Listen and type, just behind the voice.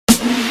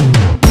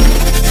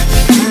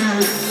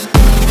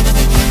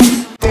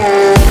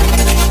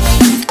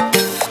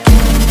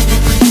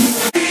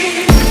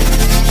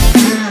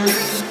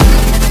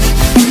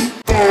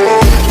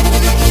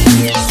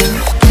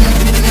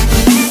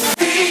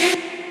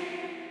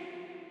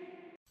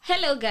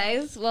Hello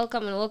guys,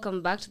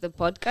 welcome back to the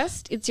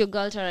podcast. It's your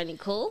girl Tara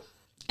Nicole.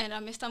 And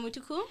I'm Mr.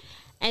 Mutuku.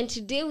 And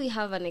today we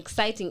have an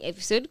exciting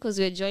episode because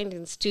we're joined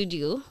in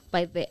studio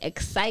by the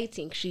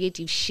exciting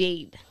Creative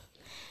Shade.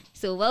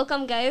 So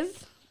welcome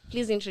guys.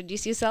 Please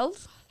introduce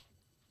yourselves.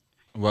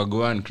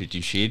 Wagwan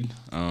Creative Shade.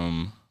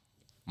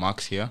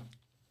 Max here.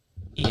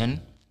 Ian.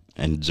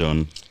 And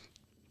John.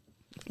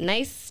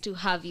 Nice to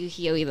have you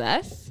here with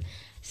us.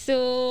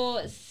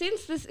 So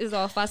since this is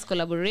our first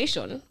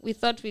collaboration, we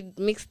thought we'd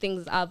mix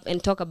things up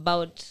and talk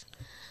about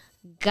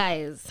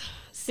guys,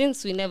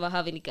 since we never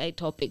have any guy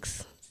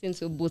topics, since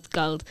we're both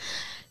girls.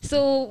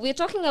 So we're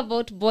talking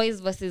about boys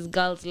versus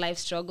girls life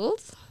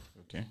struggles.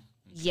 Okay.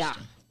 Yeah.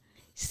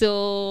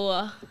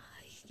 So,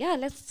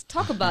 let's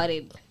talk about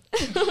it.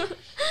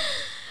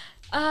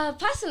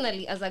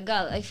 Personally, as a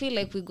girl, I feel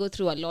like we go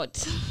through a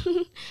lot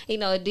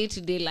in our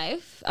day-to-day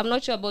life. I'm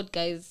not sure about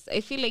guys. I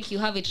feel like you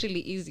have it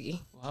really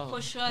easy. Wow.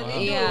 For sure, Wow. they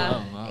do.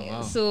 Yeah.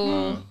 Wow.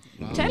 So,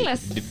 tell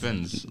us.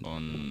 Depends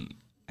on.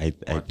 I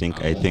think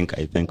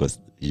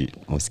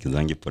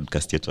usikizangi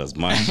podcast yetu as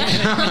much.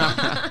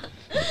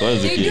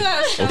 Because They do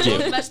have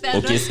struggles, but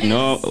they're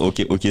not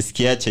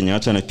ukisikia chenye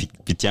watu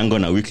wanapitiango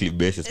na weekly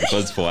basis,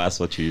 because for us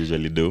what we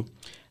usually do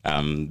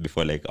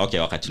before, like, okay,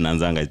 wakati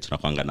tunaanzanga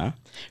tunakwanga na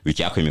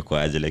wiki yako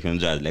imekuaje, like you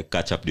just like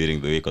catch up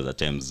during the week, because at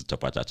times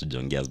utapata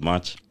tujongia as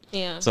much.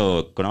 Yeah.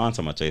 So kuna one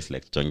so much choice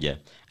like tujongia,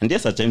 and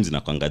yes at times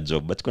inakwanga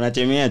job, but kuna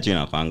time yetu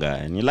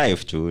inakwanga ni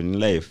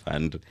life,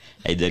 and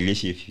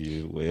haijalishi if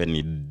you wewe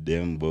ni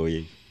dem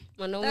boy.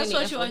 That's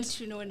what you want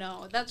to know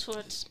now. That's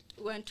what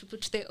we want to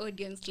put to the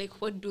audience.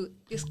 Like, what do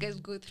these guys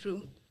go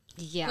through?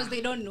 Yeah. Because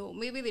they don't know.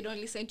 Maybe they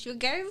don't listen to you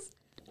guys,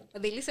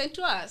 but they listen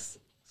to us.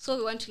 So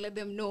we want to let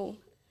them know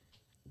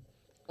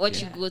what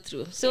you go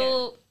through.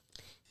 So,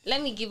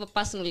 let me give a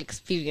personal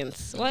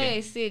experience. Okay. Why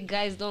I say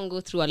guys don't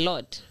go through a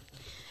lot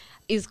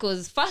is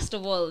because, first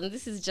of all, and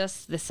this is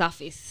just the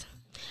surface.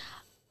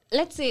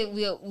 Let's say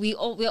we're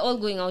all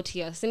going out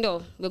here.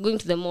 Sindo, we're going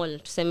to the mall.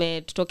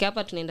 Tuseme tutoke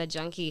hapa tunaenda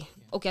junkie.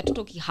 Okay,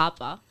 hatutoki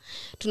hapa.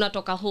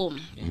 Tunatoka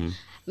home.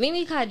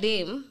 Mimi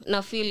kadem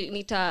na feel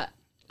nita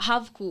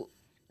have to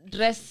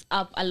dress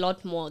up a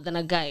lot more than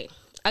a guy.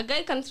 A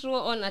guy can throw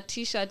on a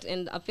t-shirt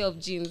and a pair of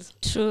jeans.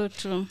 True.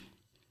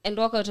 And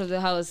walk out of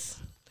the house.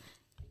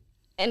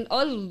 And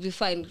all will be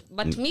fine.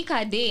 But me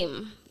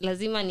kadem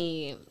lazima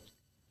ni,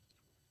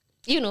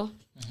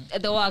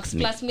 the works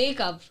plus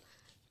makeup.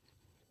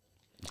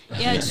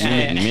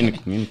 Mimi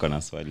niko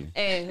na swali.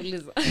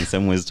 Uliza.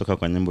 Nisemwezi toka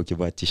kwa nyumba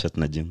ukivaa t-shirt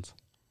na jeans.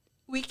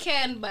 We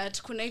can,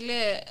 but kuna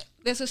ile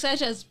the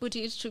society has put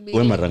it to be.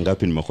 Wewe mara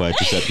ngapi nimekuwa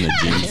t-shirt na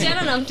jeans?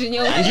 Siana na mtu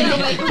nyeupe.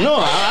 No,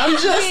 I'm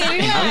just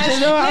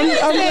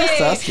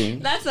asking.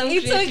 That's some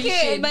It's creative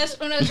okay, shit. but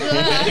unajua.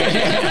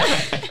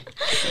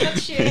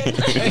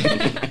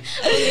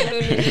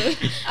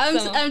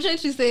 I'm trying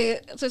to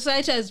say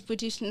society has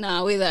put it in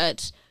a way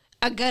that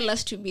a girl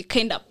has to be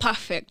kind of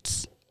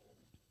perfect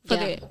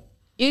for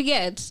you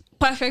get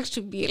perfect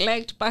to be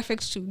liked,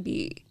 perfect to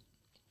be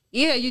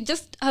you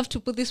just have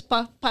to put this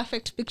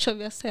perfect picture of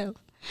yourself,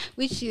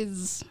 which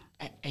is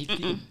I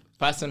think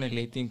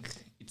personally, I think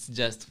it's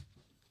just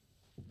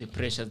the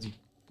pressures we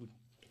put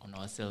on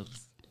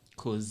ourselves,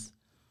 because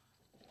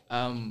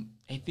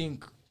I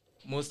think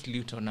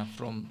mostly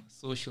from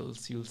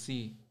socials you'll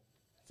see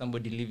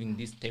somebody living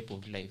this type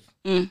of life.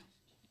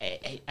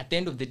 At the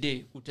end of the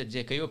day,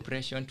 utajeka your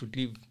pressure to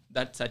live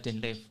that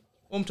certain life.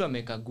 Mtu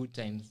ameka good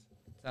times.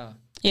 Sawa.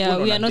 Yeah,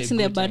 we are not in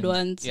the good bad times.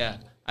 ones. Yeah,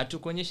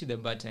 atukonyeshi the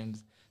bad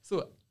times.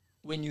 So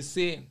when you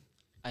say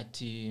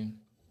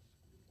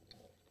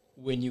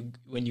when you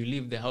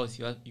leave the house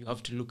you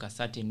have to look a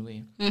certain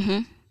way.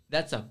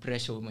 That's a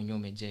pressure when you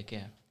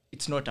umejekea.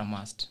 It's not a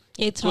must.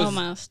 It's not a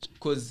must.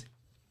 Because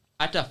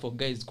hata for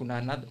guys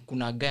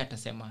kuna guy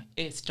atasema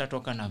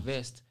sitatoka na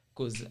vest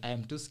because I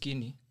am too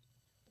skinny.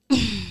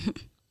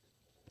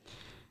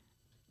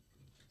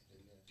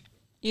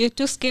 You're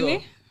too skinny?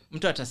 So,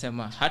 mtu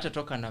atasema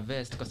hatatoka na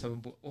vest kwa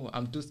sababu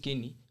I'm too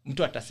skinny.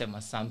 Mtu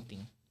atasema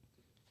something.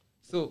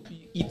 So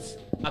it's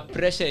a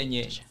pressure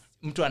yenye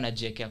mtu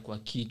anajiwekea kwa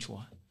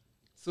kichwa.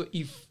 So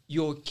if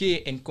you're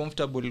okay and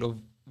comfortable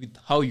with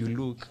how you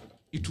look,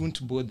 it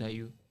won't bother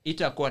you.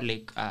 Itakuwa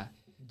like a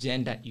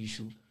gender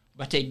issue.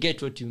 But I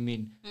get what you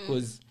mean,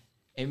 because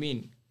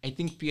I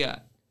think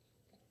pia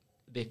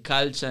the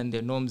culture and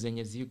the norms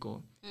zenye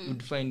ziko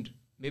would find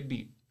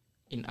maybe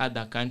in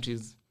other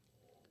countries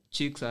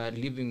chicks are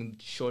living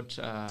short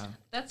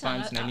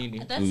pants na nini.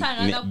 That's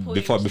another point.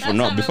 Before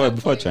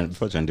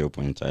to end your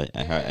point,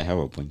 I have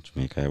a point to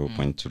make. I have a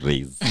point to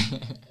raise.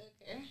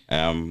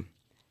 Okay.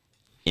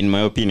 In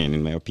my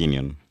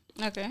opinion,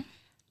 Okay.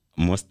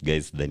 most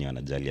guys then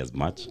wanajali as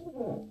much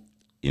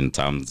in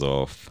terms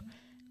of,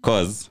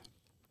 cause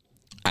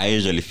I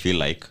usually feel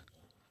like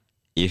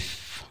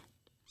if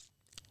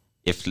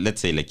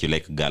let's say like you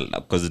like girl,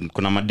 because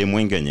kuna mademu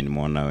wengi wenye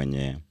nimeona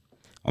wenye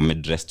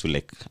dress to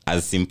like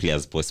as simply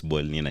as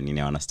possible, nini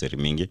hawana story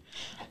mingi,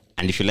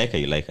 and if you like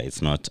her,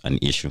 it's not an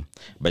issue.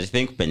 But I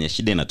think penye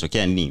shida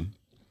inatokea ni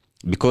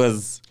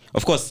because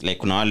of course like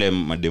kuna wale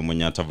madem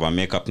mwenye atavaa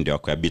makeup ndio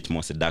kwa a bit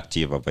more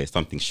seductive avae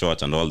something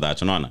short and all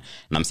that unaona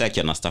na msaki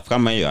ana stuff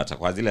kama hiyo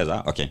atakuwa zile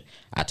za okay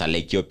ata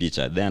like your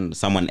picture then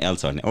someone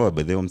else on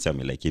but they won't say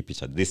me like your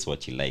picture this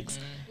what he likes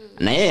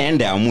na yeye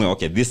ende amue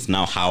okay this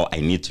now how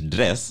I need to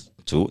dress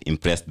to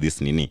impress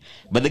this nini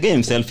but the guy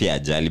himself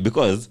yeah jali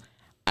because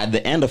at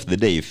the end of the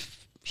day if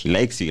he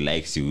likes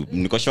you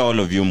niko sure all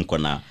of you mko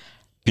na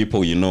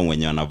people you know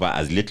when you wanavaa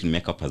as little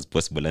makeup as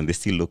possible and they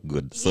still look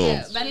good so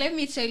yeah, but let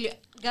me tell you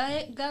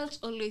girls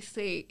always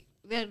say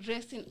they're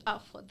dressing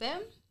up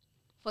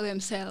for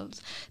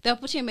themselves. They're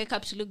putting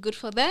makeup to look good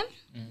for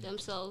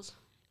themselves.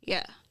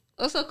 Yeah.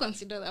 Also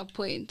consider that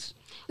point.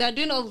 They're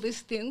doing all these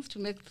things to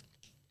make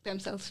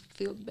themselves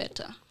feel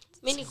better.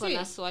 Mimi niko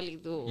na swali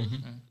though.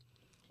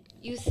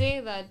 You say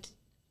that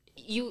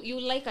you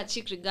like a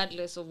chick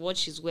regardless of what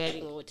she's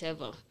wearing or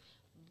whatever.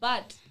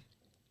 But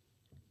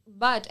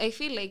I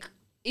feel like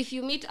if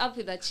you meet up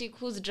with a chick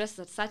who's dressed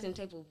a certain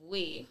type of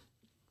way,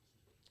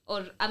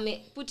 or I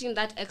may put in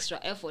that extra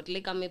effort,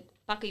 like I may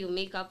pack your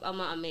makeup,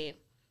 I may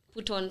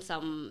put on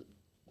some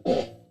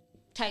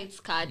tight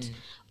skirt,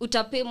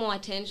 utape more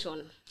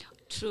attention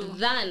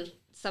than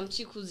some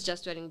chick who's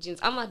just wearing jeans.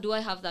 Do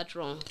I have that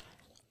wrong?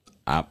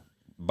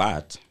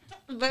 But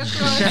no,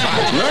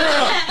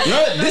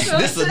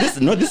 this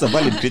is a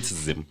valid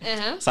criticism.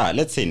 So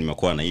let's say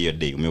nimekuwa na hiyo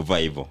day umevaa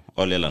hivyo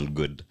all well and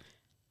good,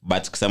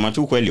 but kusema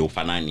tu kweli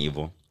ufanani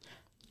hivyo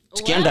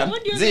tukienda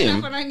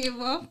zim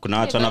kuna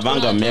watu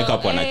wanavanga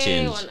makeup wana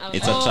change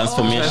it's a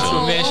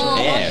transformation.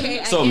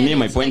 Yeah. So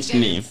my point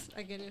ni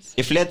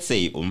if let's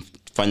say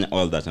umfanya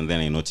all that and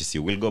then I notice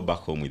you will go back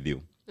home with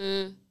you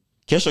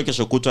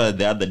kesho kutwa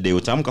the other day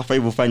utamka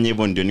 5 ufanye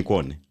hivyo ndio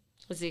nikuone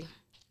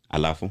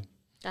alafu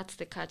that's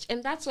the catch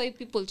and that's why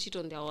people cheat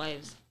on their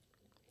wives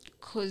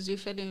because you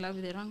fell in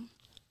love with the wrong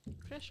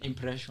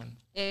impression.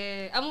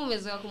 Ama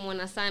umezoea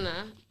kumuona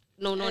sana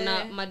na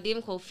unaona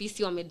madem kwa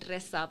ofisi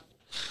wamedress up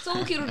so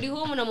ukirudi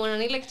home unamwona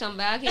na ile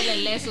kitamba yake ile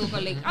leso uko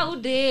like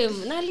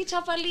dem na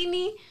alichapa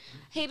lini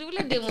heri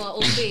ule dem wa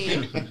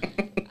ope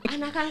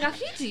anakanga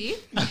fiti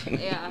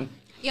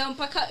yeah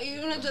mpaka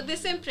unajua the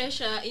same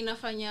pressure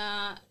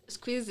inafanya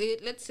squeeze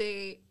it. Let's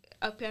say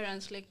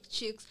appearance like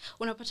chicks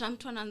unapata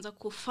mtu anaanza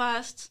ku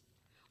fast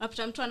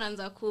unapata mtu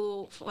anaanza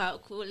ku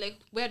like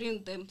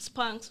wearing them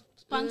spanks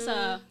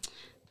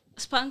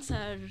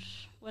are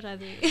what are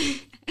they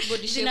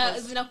body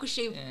shapers zina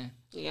kushave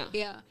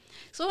yeah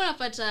so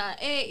unapata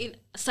in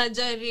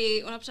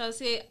surgery unapata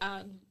say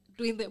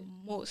doing the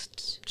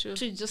most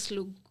to just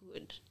look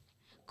good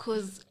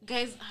because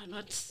guys are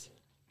not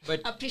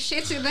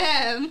appreciating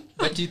them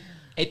but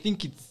I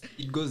think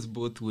it goes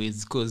both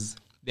ways because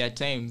there are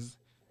times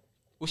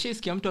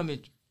ushisikia mtu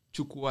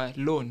amechukua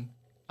loan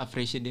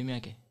afresh dem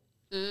yake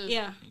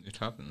yeah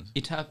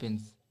it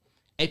happens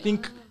I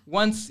think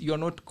once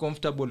you're not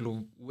comfortable of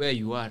where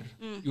you are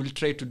you'll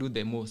try to do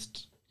the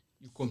most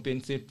you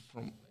compensate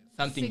from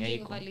something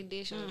seeking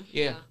validation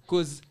yeah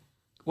because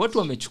watu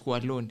wamechukua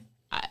loan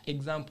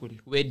example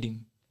wedding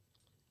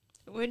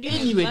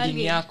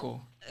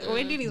yako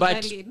wedding is but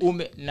valid I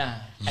don't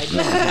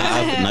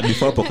na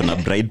before hapo kuna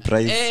bride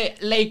price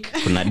like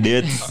kuna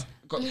dates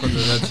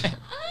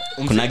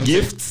kuna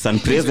gifts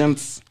and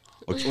presents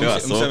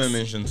Umseme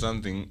mentioned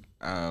something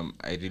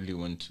I really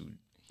want to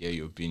hear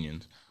your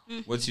opinions.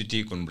 What's your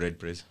take on bride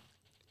price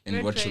and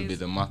Bride what should be price.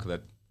 the mark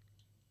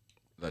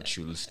that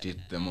should state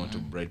the amount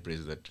of bride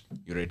price that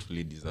you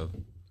rightfully deserve?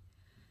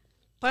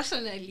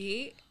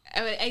 Personally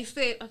I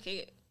say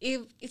okay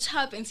if it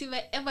happens if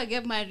I ever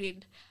get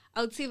married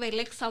I would say if I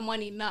like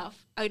someone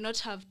enough I would not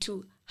have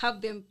to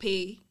have them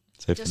pay.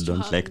 So if you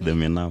don't like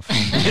them enough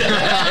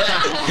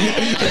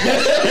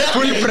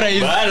full price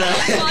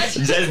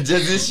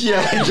just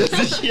share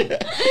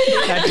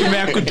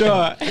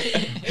kutoa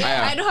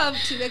I don't have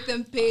to make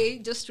them pay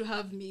just to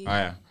have me.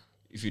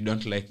 If you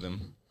don't like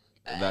them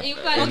that you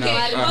can't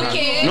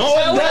Okay.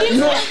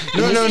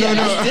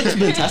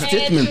 a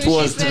statement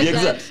was to be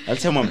exact. I'll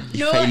tell mom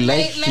if I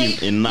like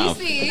him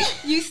enough.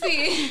 You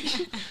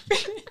see.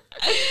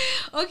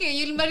 Okay,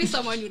 you'll marry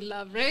someone you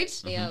love,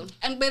 right? Yeah.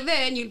 And by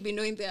then you'll be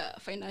knowing their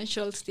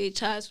financial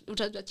status,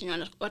 utajua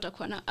chenye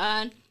watakuwa na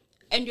earn,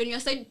 and on your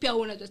side pia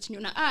unajua chenye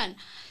una earn.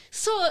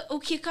 So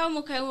ukikama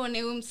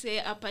ukaone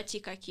umse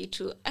apatika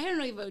kitu, I don't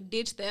know if I would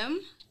date them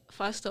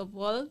first of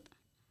all,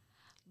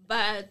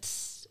 but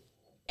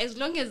as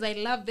long as I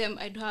love them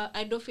I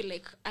don't feel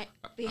like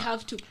they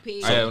have to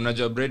pay.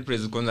 Unajua bride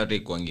price kwanza hata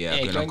ikuangia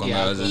yako na kwa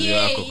wazazi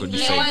Yeah, wako ku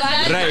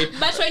decide. Right.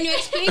 But when you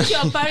explain to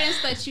your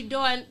parents that you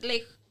don't want,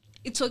 like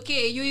it's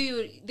okay,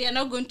 you they are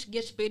not going to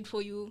get paid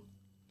for you.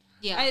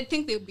 Yeah. I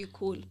think they'll be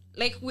cool.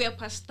 Like we are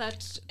past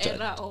that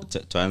era of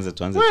tuanze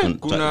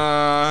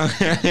Kuna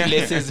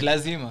places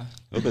lazima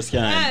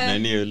ukisikia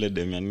nani yule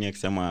demiani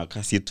akisema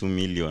kasi 2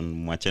 million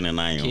mwachane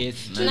nayo. Yes.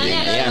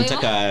 Yeye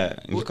anataka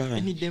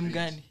ni dem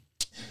gani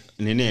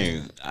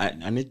nini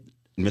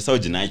nimesahau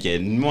jina yake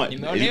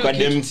ilikuwa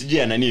dem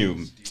sijui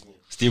nani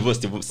Steve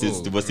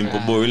Simple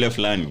Boy yule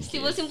fulani.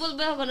 Steve Simple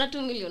Boy akona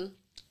 2 million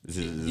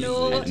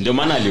ndio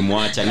maana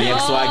alimwacha ni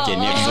ex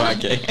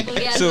wake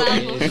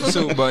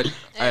so but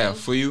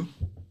for you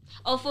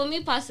for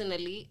me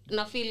personally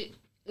na feel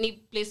ni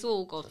place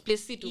huko place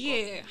situ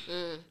Yeah.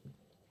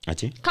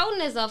 ati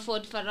kaunaweza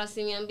afford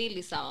farasi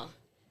 200 sawa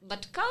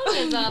but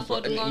kaunaweza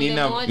afford ng'ombe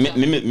Nina- moja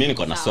mimi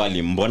niko na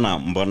swali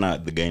mbona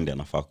the guy ndiye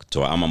anafaa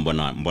kutoa ama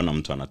mbona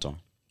mtu anatoa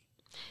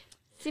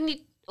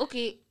sini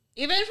okay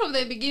Even from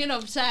the beginning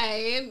of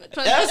time.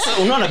 yes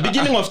unaona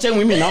beginning of time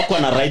mimi nakuwa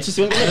na right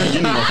usiongee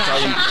beginning of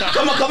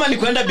time kama ni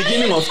kwenda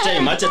beginning of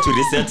time acha to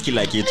reset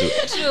kila kitu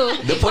true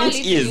the point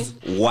Quality. is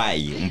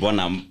why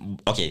mbona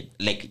okay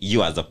like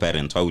you as a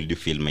parent how will you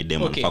feel my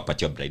demon Okay. fuck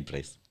at your bride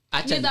price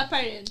Acha With a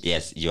parent.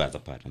 yes you as a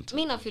parent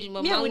me na feel Me,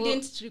 I mamangu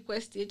wouldn't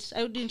request it.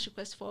 I wouldn't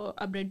request for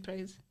a bride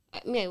price.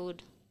 me I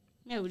would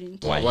Me, I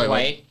wouldn't.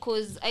 why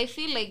because I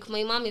feel like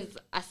my mom is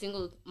a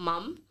single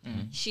mom.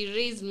 She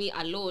raised me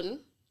alone,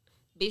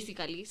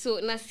 basically. So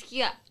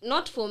nasikia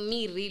not for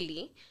me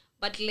really,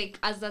 but like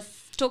as a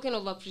token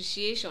of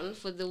appreciation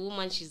for the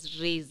woman she's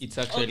raised. it's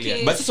actually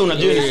Okay. but sasa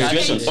unajua ile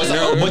situation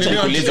sasa wacha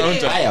nikuulize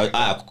counter.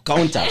 haya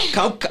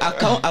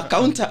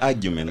counter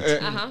argument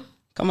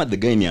kama the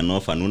guy ni an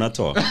orphan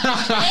unatoa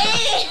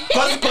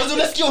cause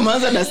unasikia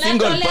umeanza na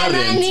single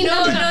parent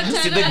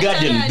see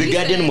the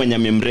guardian mwenye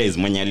amemraise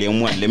mwenye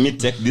aliamua let me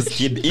take this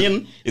kid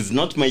in is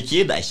not my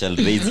kid I shall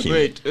raise him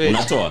Wait.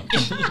 unatoa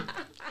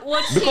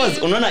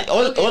because unaona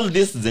all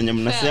this zenye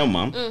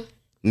mnasema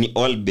ni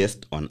all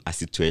based on a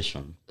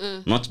situation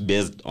not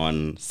based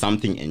on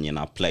something enye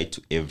na apply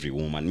to every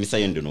woman misa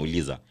hiyo ndio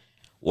nauliza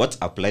what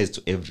applies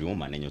to every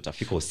woman enye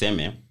utafika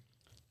useme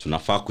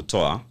tunafaa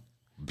kutoa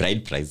bride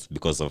price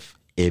because of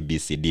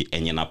ABCD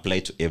enye na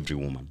apply to every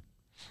woman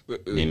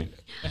nini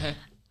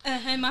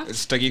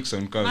Max? sitaki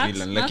kusound kama Max,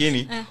 villain Max,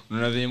 lakini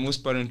unaona venye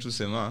most parents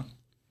husema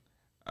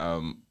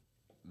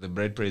the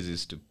bride price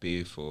is to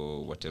pay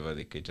for whatever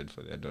they catered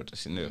for their daughter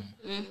sindio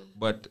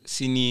but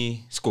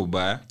sini siko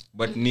ubaya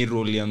but ni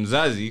role ya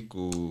mzazi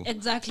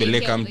Exactly.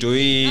 kupeleka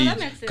mtoi No, that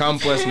makes sense.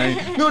 campus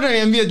na no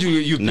unaniambia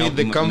you No, paid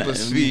the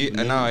campus fee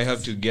and now I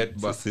have to get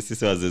back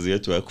sisi wazazi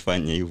wetu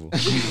wakufanya hivyo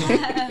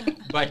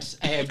but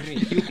I agree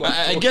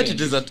I get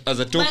it as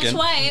a token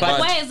But why? but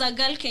Why as a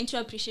girl can't you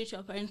appreciate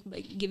your parents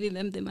by giving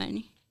them the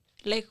money?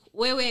 Like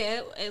wewe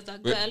as a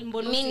girl,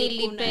 mbona Me usi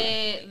nilipe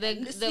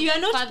the You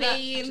are not father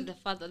paying- to the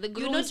father, the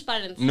You're groom's not-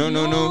 parents. no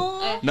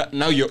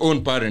now your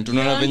own parent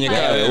unaona venye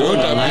parent. you won't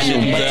Nani appreciate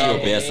umpatie mzao.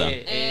 pesa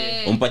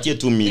umpatie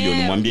 2 million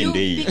mwambie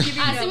ndei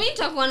Simi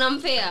nitakuwa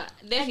nampea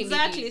definitely.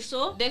 Exactly,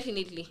 so?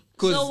 Definitely.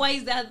 So why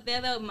is that the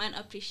other man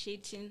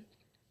appreciating?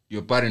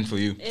 your parent for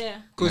you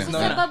Yeah.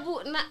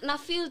 Sababu na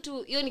feel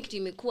tu hiyo ni kitu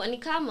imekuwa ni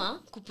kama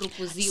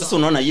kuproposiwa. sasa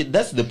unaona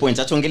that's the point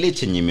atuongelee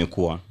chenye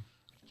imekuwa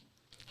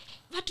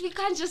But we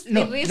can't just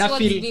No, erase na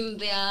what's feel- been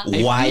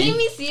there. Why?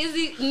 Mimi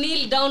siwezi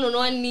kneel down on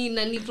one knee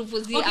na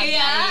niproposie Okay, a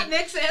yeah, guy.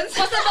 makes sense.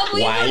 Kwa sababu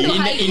hivyo Why? ndo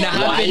Ina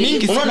haiko.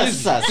 happening unaona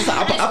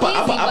sasa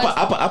But-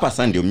 hapa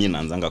sasa ndio mimi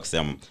naanzanga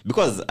kusema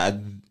because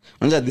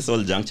unajua this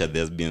whole juncture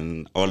there's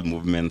been all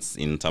movements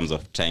in terms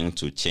of trying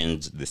to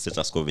change the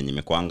status quo venye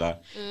imekwanga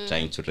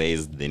trying to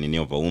raise the nini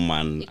of a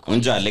woman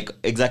unajua like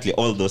exactly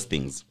all those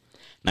things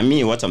na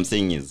me what I'm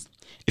saying is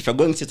if you're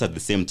going to sit at the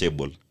same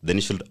table then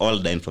you should all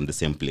dine from the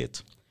same plate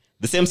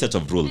the same set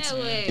of rules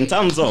Ewe. in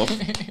terms of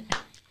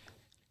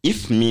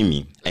if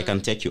mimi I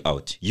can take you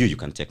out you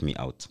can take me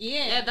out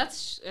Yeah,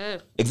 that's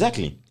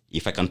exactly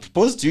if I can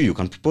propose to you you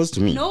can propose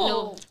to me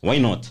No. why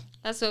not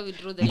that's where we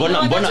draw the mbona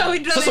line. that's mbona how we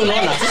draw sasa the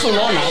line.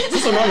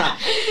 sasa unaona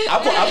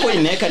hapo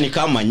inaweka ni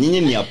kama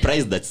nyinyi ni a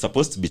prize that's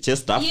supposed to be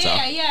chased after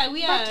Yeah,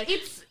 we are. But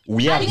it's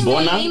We are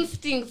animal mbona?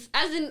 instincts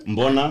as in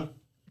mbona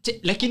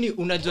lakini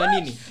unajua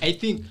nini I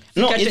think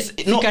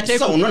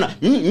sasa unaona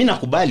mimi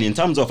nakubali in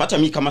terms of hata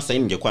mimi kama sasa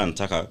ningekuwa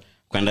nataka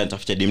kwenda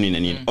nitafuta demu na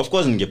nini of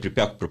course ninge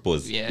prepare ku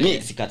propose Yeah.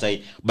 mimi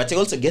sikatai but I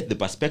also get the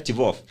perspective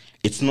of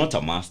it's not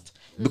a must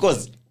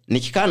because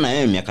nikikaa na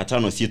yeye miaka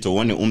 5-6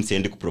 uone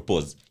umsiendi ku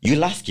propose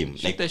you'll ask him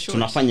like the shot.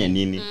 tunafanya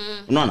nini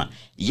unaona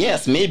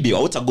yes maybe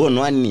hautago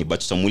nani but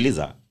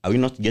tutamuuliza are we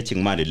not getting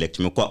married like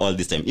tumekuwa all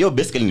this time hiyo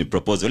basically ni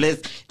proposal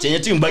let's chenye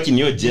tu mbaki ni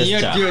hiyo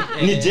gesture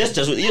ni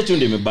gesture so hiyo tu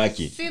ndio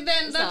imebaki See,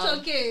 then that's So-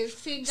 okay.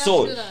 See, guys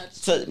so do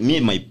that.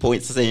 my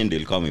point sasa hiyo ndio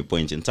ilikuwa my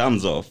point in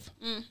terms of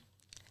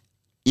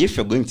if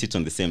you're going to sit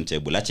on the same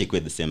table acha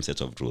ikuwe the same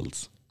set of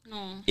rules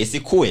No.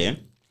 isikue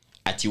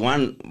at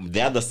one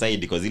the other side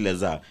because ile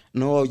za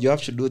no you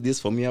have to do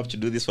this for me you have to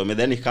do this for me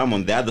then you come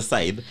on the other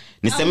side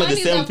niseme the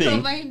same thing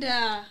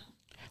Provider.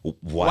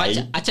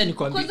 why acha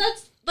nikwambie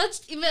Because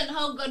that's even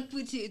how God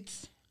put it.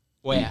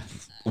 where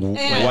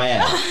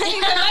why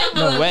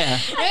no where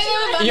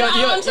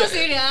I'm so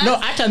serious. no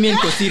hata mimi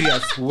niko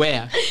serious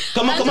where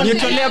kama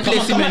Nitolea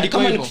place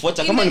imeandikwa hivyo.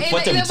 kama In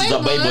nifuata the vitu za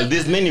Bible. Bible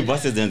there's many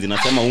verses and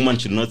zinasema woman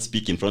should not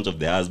speak in front of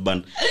the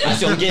husband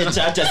asiongee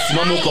chacha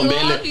simama uko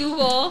mbele Wapi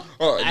huo?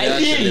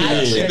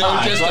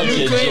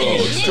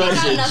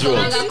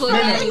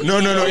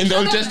 no in the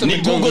Old ni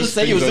Testament google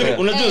sasa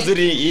unajua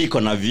uzuri hii iko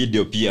na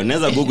video pia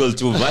unaweza google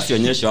tu verse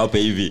onyesha hapo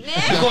hivi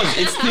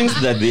because it's things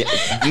that they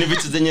ni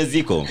vitu zenye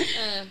ziko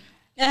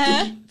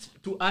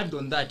to add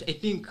on that, I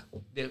think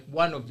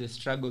one of the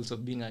struggles of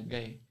being a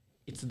guy,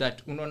 it's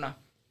that unaona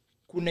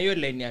kuna hiyo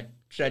line ya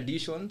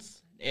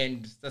traditions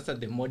and sasa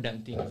the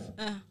modern things.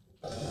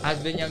 As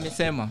venye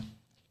amesema,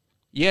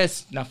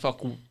 yes, nafaa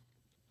ku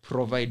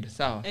provide,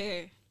 sawa?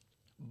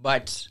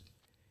 But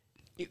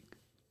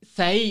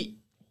sahi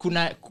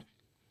kuna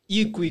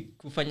hii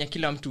kufanya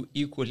kila mtu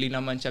equal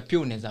inamaanisha pia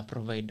unaweza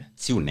provide.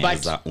 Si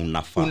unaweza,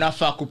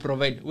 unafaa ku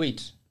provide.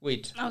 Wait.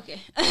 Okay.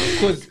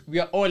 Because we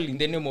are all in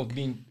the name of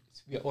being,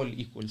 we are all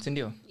equal,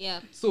 sindio?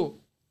 Yeah. So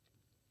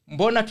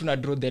mbona tuna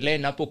draw the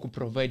line hapo ku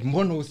provide?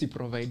 Mbona usi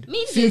provide?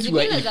 Since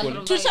we are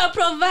equal. To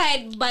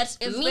provide, but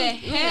as the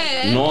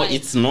head. No,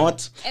 it's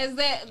not. As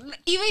the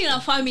even in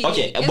a family.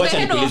 Okay, but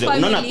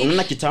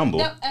unaona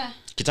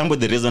kitambo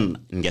the reason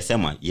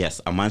ningesema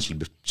yes, a man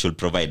should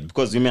provide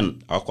because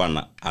women are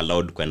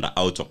allowed kwenda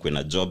out or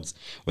kwenda jobs,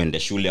 when the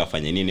shule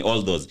afanye nini,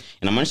 all those.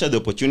 Inamaanisha the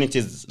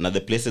opportunities na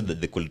the places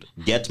that they could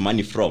get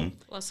money from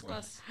was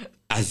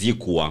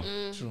azikuwa.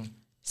 True.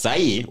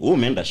 Sahi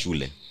umeenda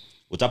shule,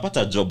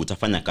 utapata job,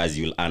 utafanya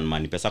kazi, you'll earn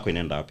money. Pesa yako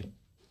inaenda wapi?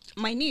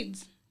 My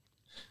needs.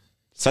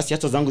 Sasa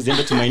hata zangu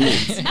ziende to my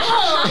needs.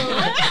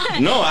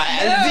 No,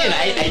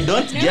 I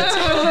don't get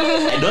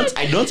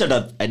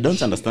I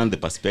don't understand the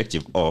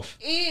perspective of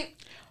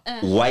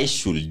why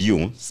should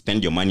you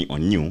spend your money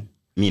on you,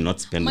 me not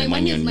spend my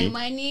money on me.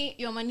 My money,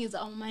 your money is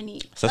our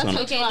money. That's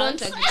okay,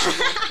 don't agree with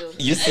that, though.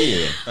 You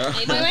see,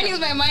 My money is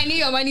my money,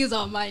 your money is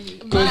our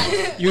money.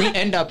 Because you'll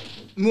end up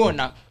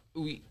muona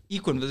hii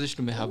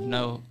conversation we have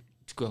now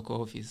tukiwa kwa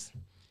office.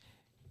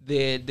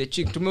 The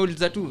chick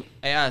tumeuliza tu,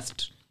 I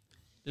asked,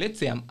 let's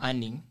say I'm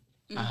earning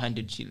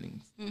 100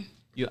 shillings.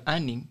 You're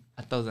earning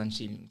 1,000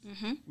 shillings.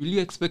 Will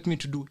you expect me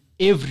to do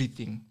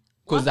everything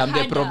because I'm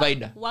the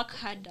provider? Work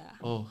harder.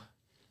 Oh,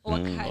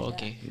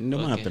 okay. no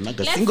maana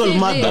napendaga Let's single say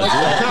mother.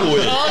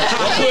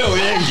 Wako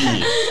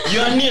wengi.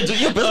 Your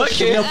needs, you pesa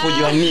kutumia for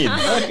your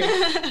needs.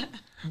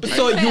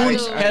 So you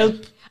won't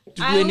help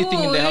to do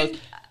anything in the house?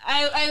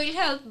 I will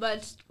help,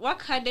 but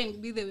work harder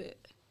and be the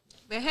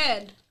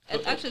head.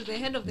 Actually, the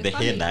head of the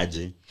family. The head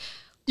aje.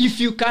 If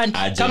you can't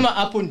kama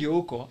hapo ndio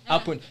huko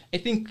hapo, I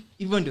think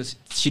even ndio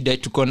shida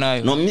tuko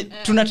nayo. No,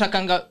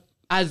 tunatakanga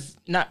as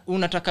na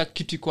unataka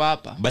kitu kwa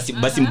hapa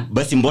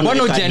basi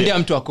mbona ujiendea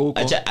mtu wako huko.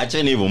 acha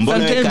hivyo,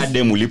 mbona wewe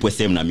kade mlipwe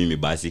same na mimi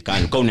basi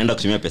kwa unaenda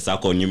kutumia pesa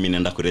yako mimi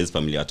naenda ku raise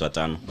family watu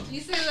watano.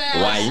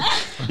 Why?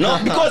 No,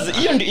 because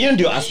hiyo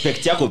ndio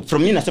aspect yako.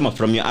 From me nasema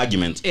from your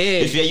argument,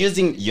 if you are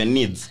using your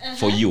needs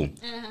for you,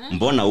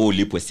 mbona wewe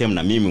ulipwe same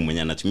na mimi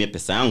mwenye anatumia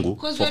pesa yangu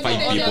for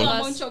 5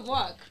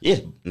 people. Yeah,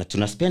 na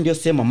tuna spend your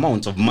same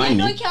amount of money. I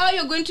don't care how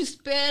you're going to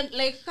spend,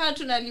 like kama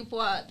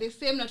tunalipwa the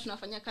same na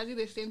tunafanya kazi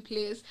the same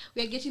place,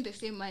 we are getting the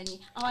same money.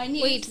 Our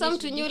needs. Wait, some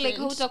to you like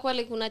hautakuwa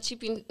like una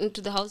chip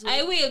into the household.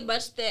 I will,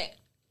 but the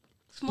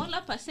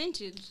smaller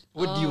percentage.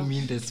 What do you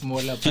mean the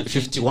smaller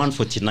percentage?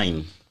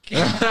 51-49.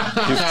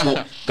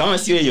 Kama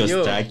sio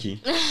hiyo staki.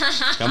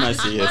 Kama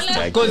sio hiyo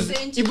staki. Because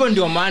even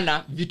ndio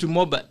maana vitu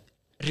moba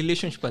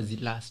relationship as the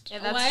last.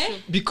 Yeah, that's true.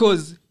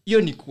 Because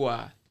hiyo ni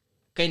kwa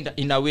kind of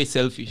in a way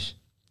selfish.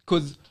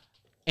 Because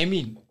I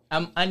mean,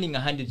 I'm earning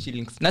 100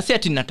 shillings. Na si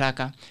ati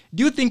nataka.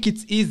 Do you think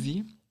it's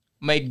easy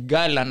my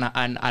girl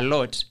and a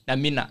lot na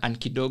mimi na an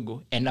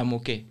kidogo and I'm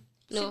okay?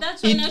 No. So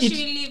that's when she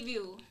will leave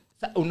you.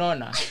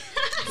 Unaona?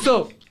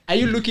 So, are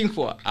you looking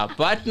for a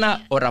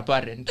partner or a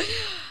parent?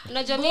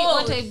 Unajua mimi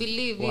what I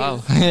believe wow.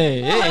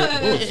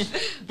 is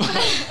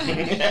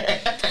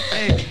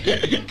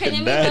Can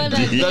you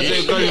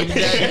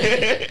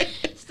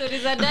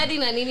stories za daddy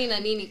na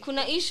nini.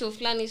 Kuna issue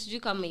fulani sijui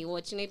kama you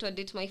watch inaitwa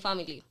Date My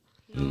Family.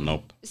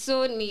 Nope.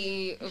 So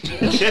ni okay.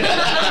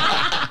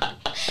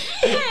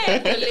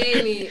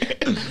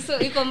 So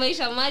iko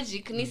Maisha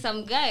Magic ni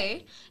some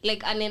guy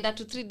like anaenda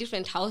to 3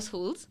 different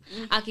households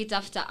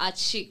akitafuta a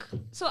chick.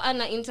 So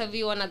ana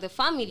interview one of the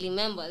family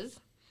members,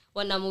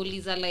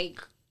 wanamuuliza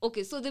like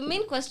okay, so the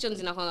main questions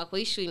inakwanga kwa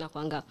issue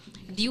inakwanga,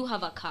 do you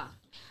have a car?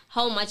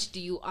 How much do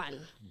you earn?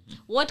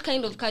 What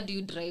kind of car do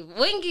you drive?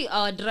 Wengi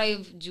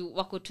drive juu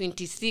wako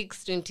 26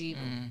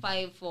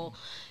 25 for.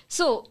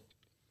 So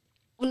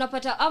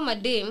unapata ama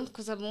dem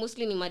kwa sababu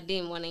mostly ni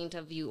madem wana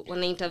interview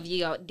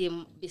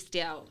dem best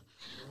yao.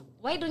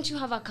 Why don't you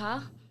have a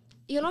car?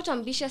 You're not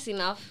ambitious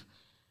enough.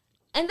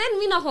 And then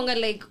mimi nakonga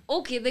like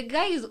okay, the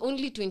guy is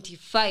only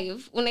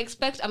 25, una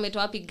expect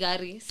ametoa wapi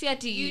gari? Si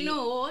ati you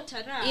know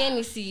tara. Yeye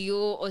ni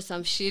CEO or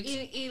some shit.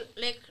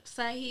 Like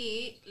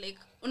sahi like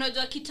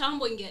unajua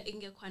kitambo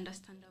ingekuwa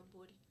understandable.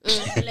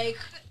 Like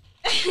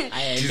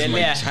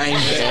endelea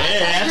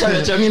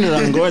acha mimi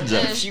nangoja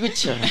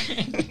future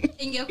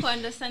ingekuwa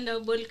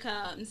understandable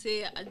ka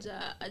mse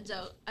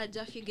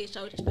aja figure it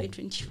out by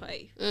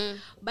 25.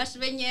 But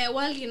when you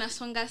world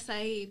inasonga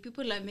sahi,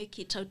 people are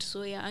make it out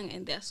so young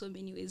and there are so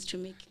many ways to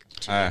make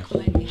it. How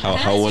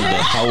old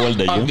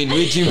are you? I've been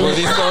waiting for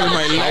this all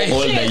my life. How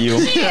old are you?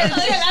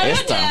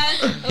 Esther.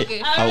 Okay.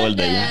 How old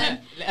are you?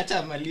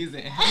 acha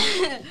malize.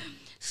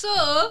 So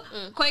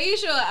kwa hiyo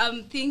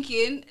I'm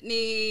thinking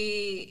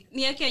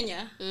ni ya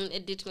Kenya.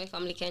 Date My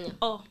Family Kenya.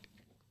 Oh.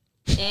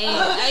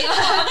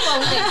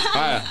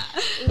 Haya.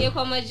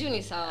 ingekuwa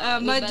majuni sawa.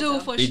 Ni Maju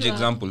better. for Age sure.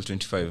 example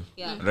 25.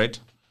 Yeah.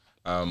 Right?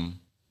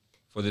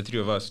 For the three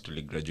of us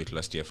to graduate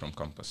last year from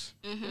campus.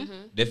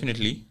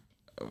 Definitely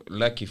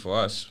lucky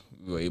for us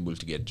we were able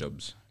to get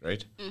jobs,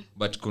 right?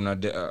 But kuna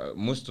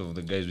most of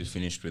the guys we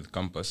finished with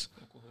campus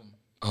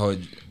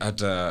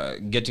at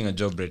getting a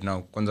job right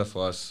now, kwanza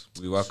for us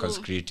we work as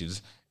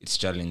creatives, it's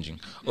challenging.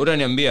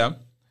 Utaniambia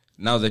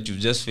now that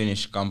you've just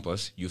finished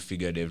campus, you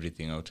figured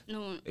everything out.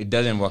 No. It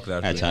doesn't work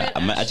that way.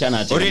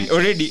 achana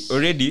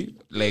Already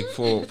like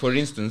for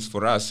instance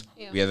for us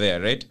we are there,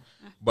 right?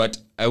 But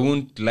I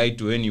won't lie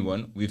to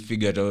anyone, we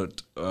figured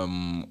out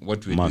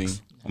what we're doing.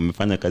 Max,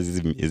 umefanya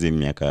kazi hizi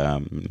miaka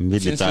 2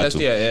 Since last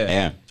 3.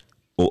 year,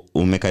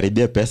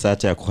 Umekaribia pesa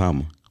hata ya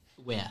kuhama.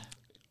 Where?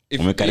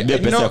 Umekaribia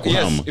pesa ya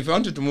kuhama. Yes, if I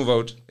wanted to move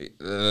out,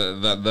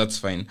 that's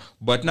fine.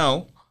 But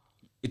now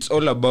it's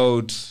all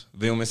about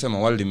the umesema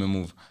world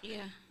imemove.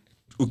 Yeah.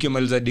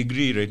 Ukimaliza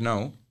degree right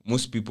now,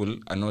 most people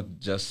are not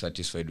just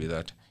satisfied with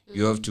that.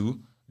 You have to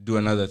do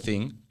another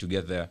thing to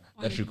get there.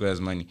 That requires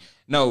money.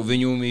 Now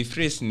when you may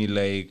phrase ni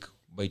like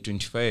by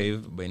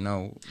 25, by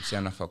now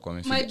usiana fa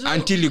kwa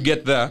until you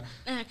get there.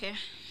 Okay.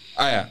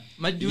 Aya,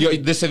 Madu- you're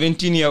the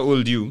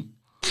 17-year-old you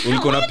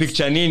uliko na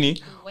picture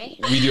nini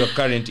with your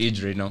current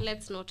age right now.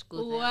 Let's not go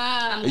there.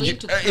 Wow. I'm going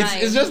to cry.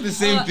 It's just the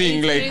same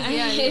thing, like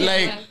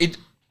Yeah.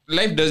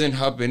 life doesn't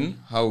happen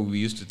how we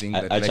used to think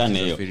that life Achana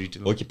is a hiyo. fairy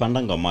tale.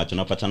 Ukipandanga macho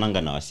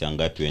unapatananga na wasi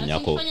ngapi wenye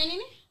yako. Fanya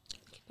nini?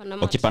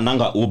 Panama.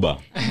 Ukipandanga Uber.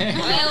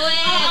 Wewe,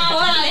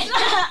 pole.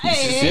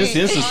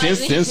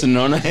 Since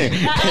unaona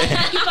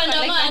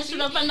Kipanda mat,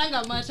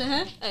 tunapandanga mat,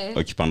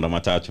 ukipanda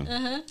matatu.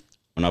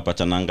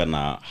 Unapatananga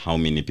na how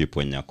many people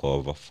wenye yako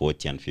over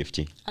 40 and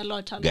 50 A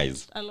lot.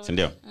 guys. Si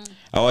ndio?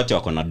 Hao wote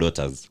wako na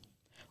daughters.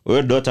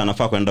 Huyo daughter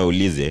anafaa kwenda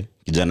ulize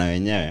kijana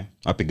wenyewe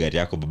wapi gari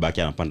yako,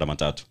 babake anapanda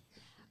matatu.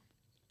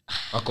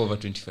 Ako over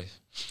 25.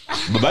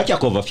 Babake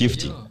ako over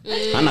 50.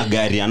 Hana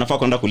gari, anafaa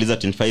kwenda kuuliza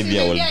 25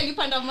 year old. Yeye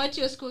alipanda mat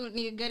hiyo siku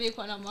ni gari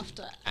iko na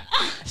mafuta.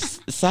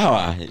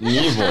 Sawa, ni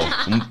hivyo.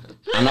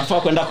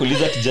 Anafaa kwenda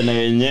kuuliza kijana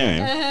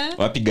wenyewe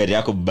wapi gari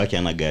yako, babake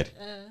ana gari.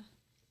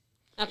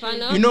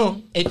 Hapana. You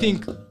know, I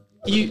think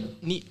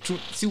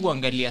si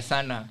uangalia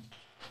sana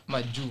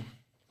majuu.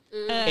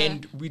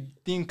 And we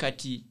think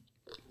ati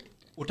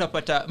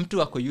utapata mtu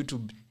wako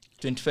YouTube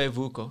 25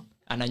 huko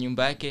ana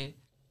nyumba yake,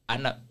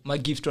 ana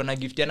magift, ana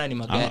giftiana ni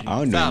magari.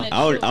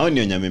 Hao ni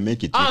wenye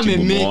make it.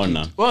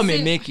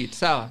 Make it,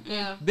 sawa.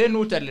 Then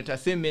utaleta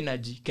same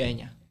energy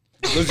Kenya.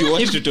 Because you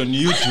watched it on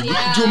YouTube.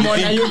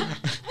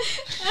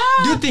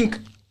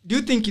 Do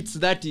you think it's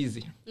that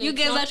easy? You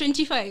guys are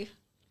 25.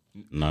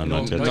 No,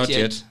 No, not yet. Not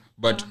yet,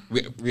 but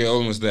we are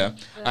almost there.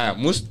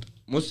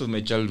 Most of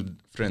my childhood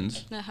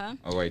friends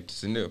are white,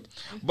 sindio?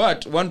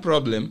 But one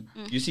problem,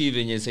 you see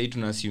when you say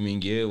to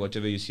assuming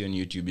whatever you see on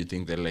YouTube, you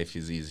think that life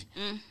is easy.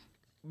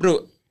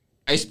 Bro,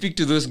 I speak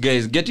to those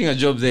guys. Getting a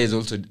job there is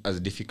also as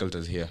difficult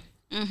as here.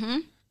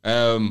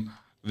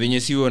 When you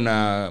see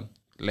on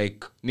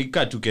like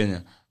nika to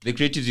Kenya, the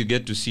creatives you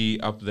get to see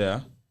up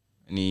there,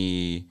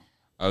 ni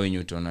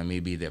awenyutona,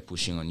 maybe they're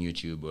pushing on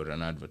YouTube or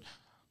an advert.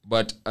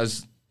 But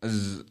as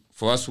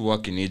for us who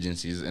work in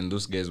agencies and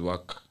those guys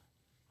work,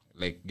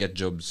 like get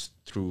jobs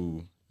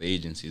through the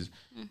agencies,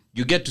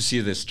 you get to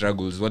see the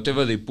struggles.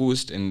 Whatever they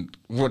post and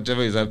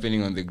whatever is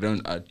happening on the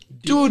ground are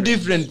two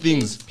different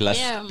things.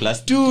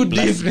 Plus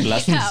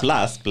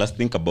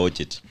think about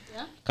it.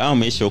 Kama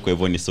maisha huko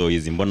hivyo ni so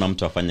easy, mbona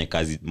mtu afanye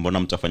kazi, mbona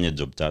mtu afanye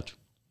job 3?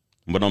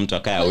 Mbona mtu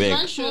akae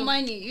awake?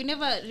 You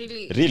never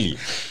Really?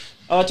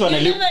 Watu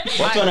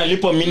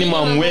wanalipo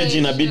minimum wage,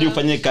 inabidi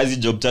ufanye kazi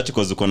job 3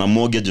 because uko na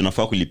mortgage,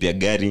 unafaa kulipia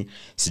gari,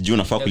 sijui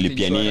unafaa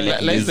kulipia nini.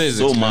 There's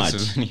so much.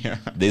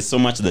 There's so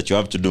much that you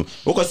have to do.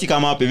 Uko si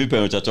kama hapo vipi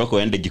mtoto wako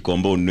aende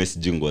Gikombo ununue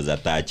sijui nguo za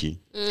tachi.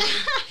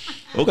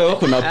 Uko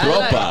kuna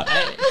proper.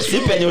 Si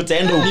penye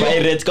utaenda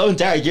upirate kama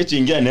unataka kitu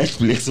ingia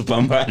Netflix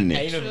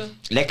upambane.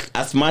 Like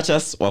as much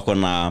as wako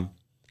na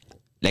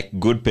like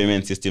good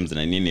payment systems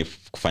na nini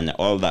kufanya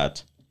all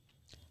that,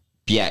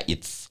 pia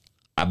it's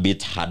a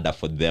bit harder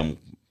for them,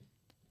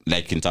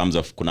 like in terms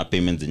of kuna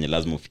payments zenye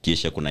lazima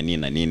ufikishe, kuna nini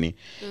na nini.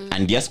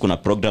 And yes, kuna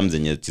programs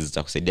zenye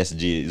zitakusaidia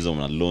sijui hizo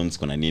na loans,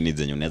 kuna nini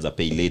zenye unaweza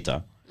pay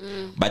later.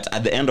 But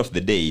at the end of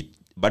the day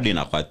bado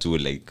inakuwa tu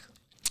like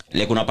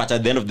unapata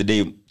at the end of the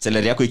day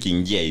salary yako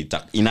ikiingia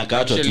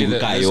inakatwa tu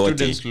kaa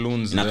yote,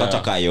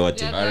 inakatwa kaa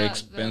yote. Are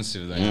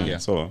expensive than here.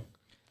 So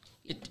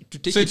to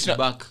take it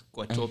back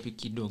kwa topic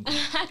kidogo.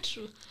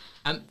 True.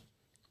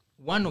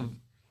 One of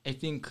I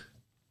think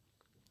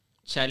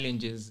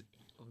challenges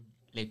of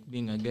like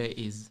being a guy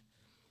is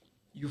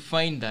you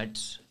find that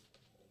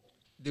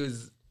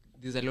there's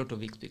a lot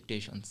of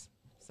expectations.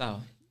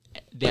 So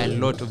there are a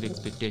lot of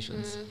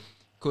expectations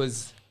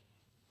because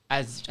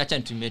as acha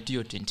tumeti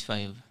yo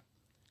 25,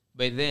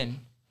 by then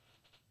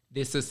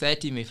the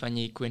society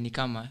imefanya ikuwe ni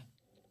kama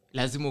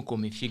lazima uko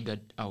umefigured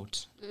out.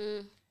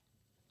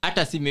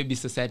 Hata si maybe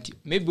society,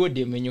 maybe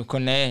wode mwenye uko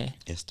naye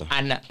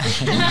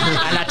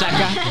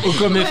anataka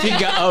uko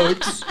umefigure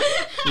out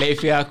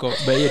life yako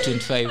by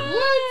 25.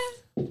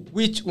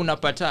 which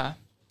unapata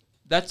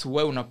that's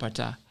why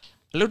unapata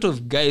a lot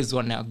of guys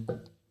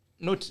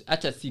not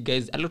hata see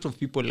guys, a lot of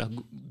people are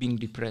being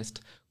depressed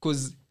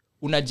because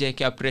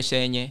unajekea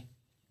pressure yenye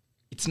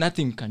it's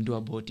nothing you can do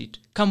about it.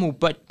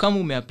 Kama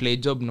umeapply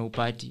job na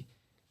upati,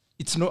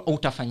 it's not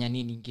utafanya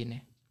nini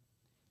ingine,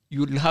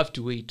 you'll have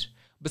to wait.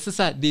 But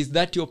sasa there's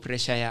that your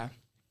pressure ya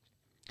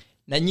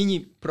na nyinyi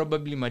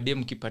probably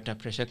madem kipata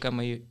pressure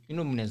kama hiyo,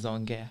 mnaweza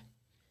ongea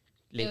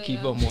like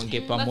hivyo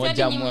muongee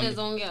pamoja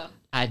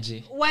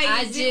aje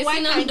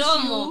sina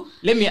mdomo.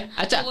 Let me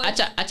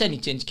acha ni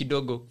change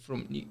kidogo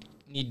from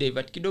ni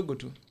divert kidogo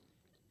tu.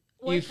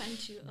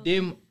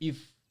 If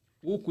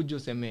ukuja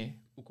useme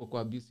uko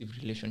kwa abusive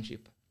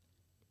relationship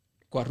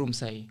kwa room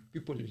sahi,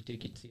 people will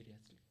take it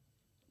seriously.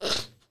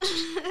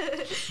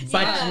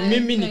 But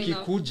mimi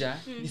nikikuja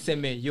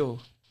niseme yo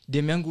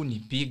dem yangu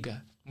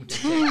nipiga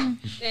mtacheka.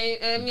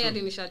 Mimi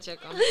hadi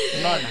nishacheka.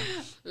 Unaona?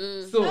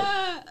 So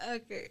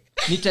okay.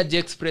 Nitaje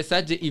express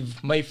aje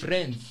if my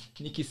friends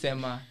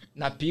nikisema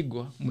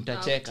napigwa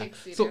mtacheka.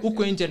 So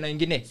uko nje na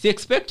wengine si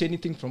expect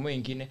anything from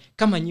wengine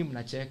kama nyinyi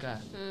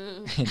mnacheka.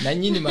 Na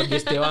nyinyi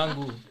mabeste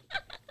wangu.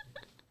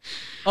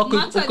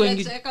 Uko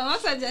nje kama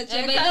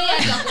sajacheka.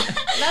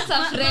 That's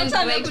a friend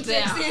right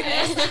there.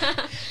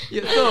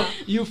 So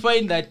you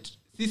find that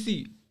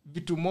sisi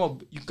vitu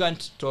mob you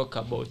can't talk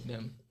about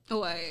them.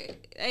 Why?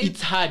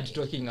 It's hard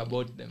talking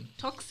about them.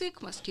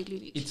 Toxic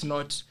masculinity. It's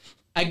not.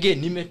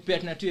 Again,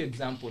 nimepea na tu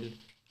example.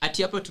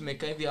 Ati hapa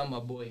tumekaa hivi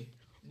ama boy.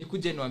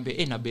 Nikuje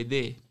niwaambie na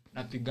bedhe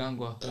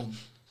napigangwa home.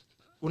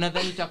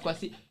 Unadhani itakuwa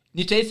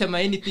nitaisema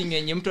anything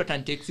yenye mtu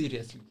atanitake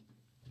seriously?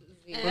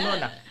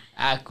 Unaona?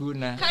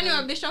 Hakuna. Kani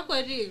wabisha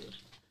kwa real?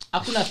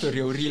 Hakuna story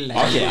ya real life.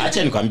 Okay,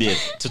 acha nikwambie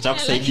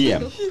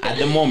tutakusaidia at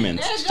the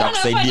moment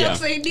tutakusaidia.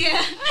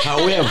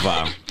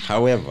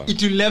 However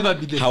it will never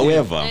be the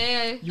however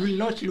same. You will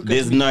not look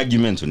there's no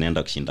argument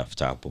unaenda kushinda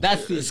after hapo.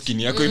 That's it. Skin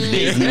yako hivi.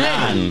 There's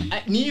none.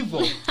 Ni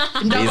hivyo.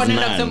 Ndio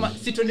naenda kusema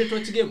si twende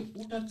touch game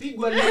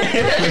utapigwa leo.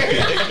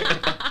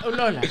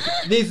 Unaona?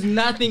 There's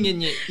nothing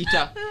yenye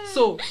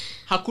so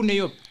hakuna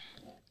hiyo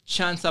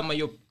chance ama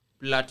hiyo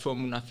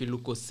platform una feel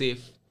uko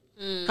safe.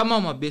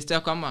 Kama mabeste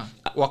yako kama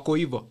wako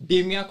hivyo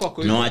game yako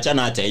wako hivyo. No,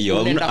 achana hata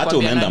hiyo. Hata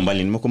umeenda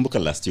mbali. Nimekumbuka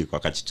last week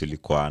wakati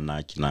tulikuwa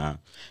na kina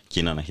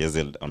na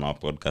Hazel on our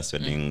podcast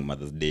wedding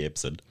Mother's Day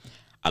episode.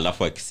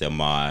 Alafu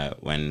akisema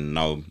when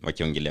now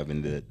wakiongelea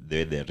when the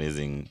way they're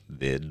raising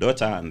the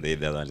daughter and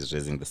the other is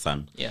raising the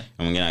son. Yeah.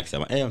 Mwingine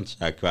akisema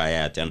mchakwa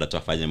yeye ataenda tu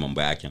afanye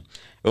mambo yake.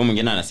 Wewe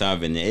mwingine anasema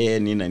venye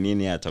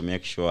nini ata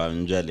make sure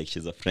njoo like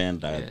she's a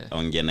friend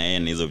aongee na yeye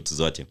na hizo vitu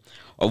zote.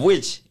 Of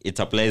which it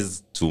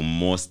applies to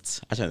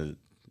most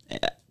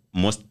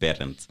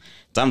parents.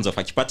 In terms of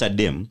akipata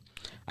dem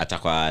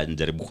atakuwa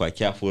njaribu kwa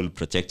careful,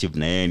 protective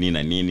na yeye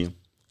nini.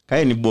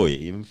 Kaya ni boy,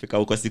 imefika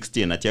huko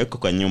 16 atiako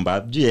kwa nyumba.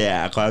 Je,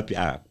 ako wapi?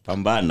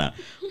 Pambana.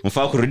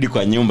 Mfaa kurudi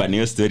kwa nyumba ni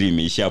hiyo story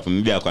imeisha hapo.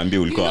 Mimi akwambie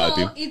ulikuwa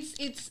wapi?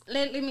 It's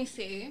let me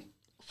say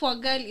for a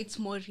girl it's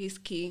more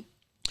risky.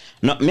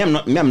 No,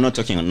 I'm not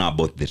talking now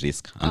about the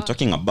risk. I'm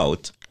talking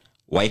about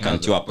why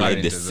can't you apply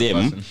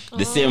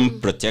the same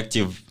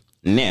protective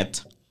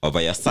net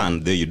over your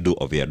son that you do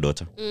over your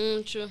daughter?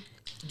 True.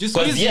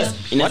 Because yes,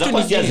 inaweza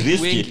kuwa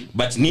risky,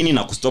 but nini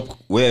na kustop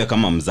wewe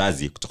kama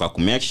mzazi kutoka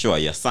ku make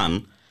sure your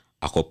son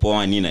ako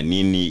poa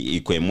nini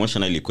iko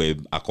emotionally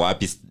ako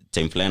happy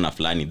time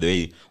fulani the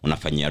way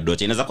unafanyia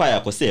daughter. Inaweza kuwa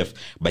yako safe,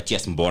 but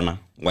yes mbona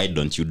why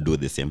don't you do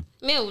the same?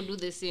 Me would do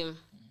the same.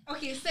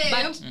 Okay,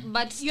 same.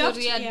 But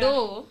story ya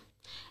do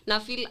na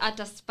feel at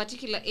a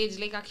particular age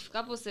like akifika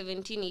hapo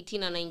 17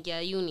 18 anaingia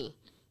uni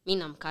mimi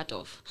na cut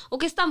off.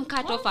 Okay, stam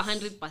cut off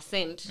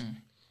 100%.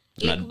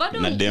 Like bado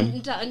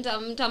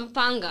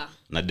nitampanga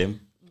na dem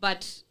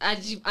but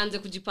anze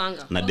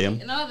kujipanga Okay, na dem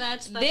now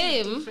that's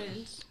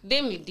different.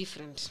 Dem is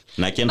different.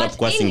 na kienda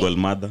kwa single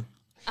mother.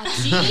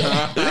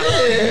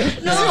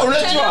 No,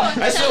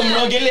 unajua aso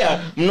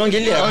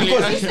mnongelea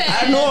because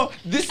I know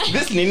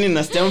this nini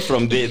na stem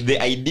from the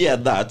idea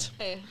that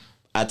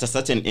at a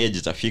certain age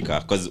itafika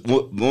because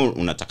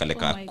unataka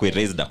leka ku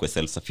raised kwa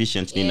self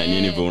sufficient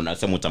nini vile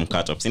unasema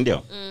utamkata off, si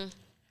ndio?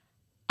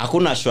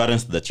 Hakuna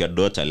assurance that your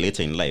daughter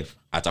later in life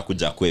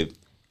atakuja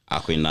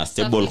ako in a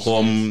stable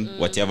home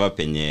whatever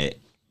penye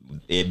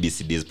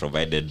ABCD is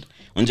provided.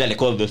 Unja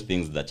like all those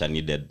things that are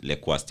needed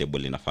like was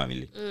stable in a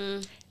family.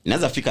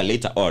 Inaweza fika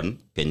later on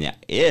penye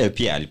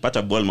pia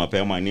alipata ball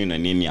mapema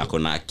nini ako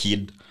na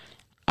kid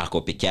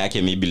ako peke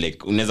yake maybe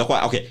like unaweza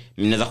kuwa okay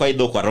inaweza kuwa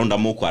ido kwa round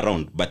amu kwa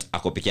round but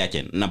ako peke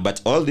yake na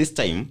but all this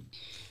time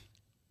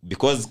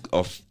because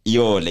of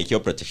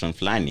your protection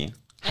flani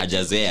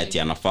hajazoea ati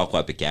anafaa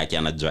kwa peke yake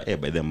anajua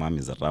by the mom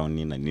is around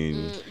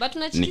nini but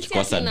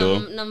tunachikisia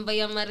namba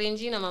ya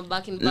marenji na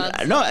maback in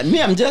bags. No, me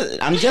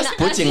I'm just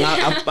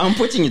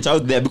putting it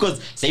out there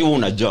because say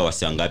unajua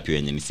wasi wangapi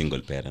wenye ni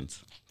single parents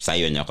sasa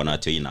hiyo wenye kuna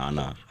watu ina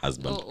ana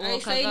husband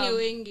saini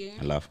wengi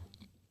alafu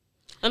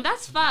and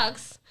that's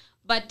facts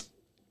but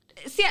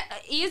see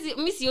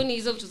mimi sioni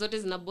hizo vitu zote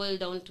zina boil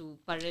down to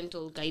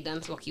parental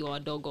guidance wakiwa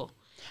wadogo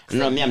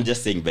No, me I'm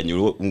just saying when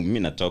you me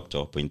na talk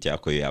to point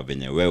yako ya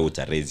venye wewe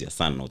utaraise your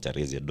son na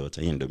utaraise your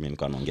daughter. Hii ndio mimi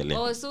niko naongelea.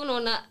 Oh, so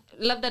unaona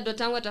labda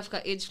daughter yangu atafika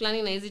age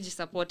fulani na hizi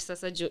jisupport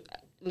sasa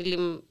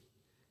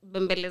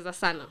nilimbembeleza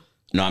sana.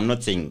 No, I'm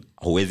not saying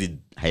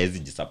hawezi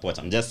jisupport.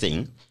 I'm just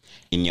saying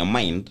in your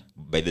mind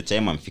by the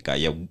time amfika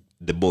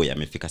the boy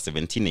amefika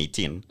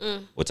 17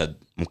 18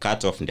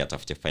 mkat off ndio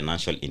atafute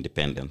financial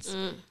independence.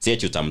 Si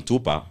eti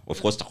utamtupa,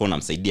 of course utakuwa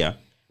unamsaidia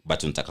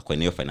but unataka kwa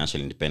hiyo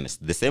financial independence.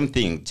 The same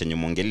thing chenye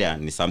muongelea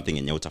ni something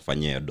yenye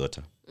utafanyia your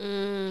daughter.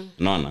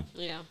 Unaona?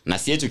 Yeah. Na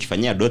si eti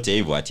ukifanyia daughter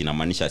hivyo ati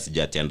inamaanisha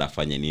asije atenda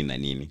afanye nini na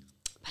nini.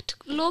 But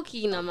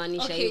Loki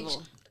inamaanisha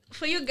hivyo.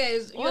 For you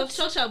guys, you have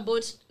talked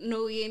about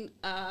knowing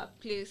a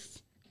place.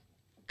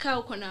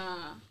 Ka kuna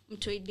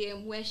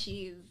mtoidem where she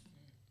is.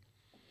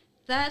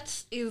 That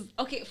is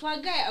okay for a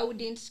guy. I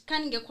wouldn't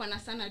ningekuwa na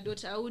sana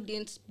daughter. I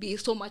wouldn't be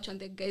so much on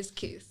the guy's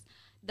case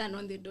than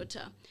on the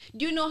daughter.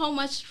 Do you know how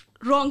much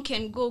wrong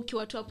can go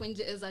ukiwa tu hapo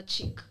nje as a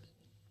chick?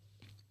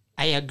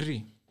 I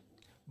agree,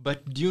 but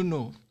do you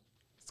know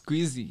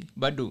squeezy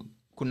bado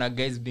kuna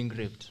guys being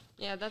raped?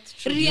 Yeah, that's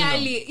true.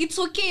 Really, it's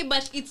okay,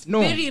 but it's No,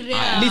 very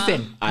rare.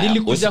 Listen,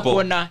 nilikuja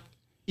kuona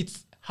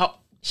it's how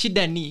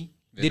shida ni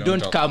they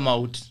don't come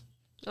out.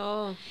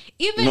 Oh.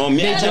 Even No,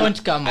 me They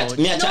don't come out.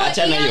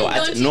 achana hiyo.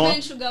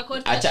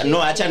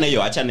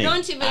 Achana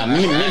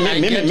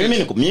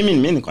hiyo.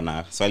 Mimi niko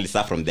na swali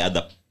saa from the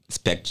other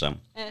spectrum.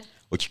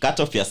 Ukicut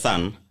off your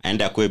son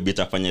aende akue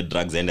bita afanye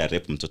drugs aende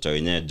rape mtoto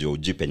wenyewe juu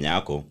ujui penye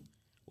yako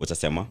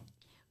utasema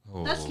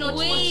that's not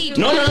Wait.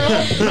 no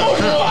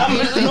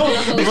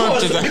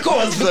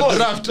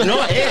because no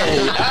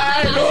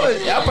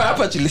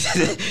hapa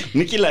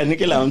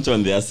nikila mtu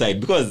on their side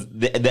because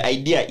the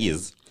idea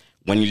is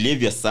when you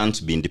leave your son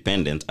to be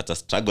independent at a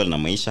struggle na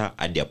maisha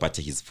hadi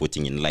apate his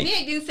footing in life. Me,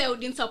 I didn't say I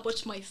wouldn't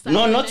support my son.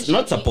 No,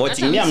 not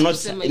supporting. Me, I'm not.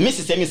 Me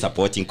semi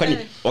supporting. Kwani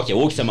okay,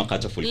 wewe ukisema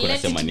cut off ulikuwa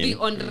unasema nini? Let it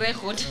be on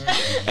record.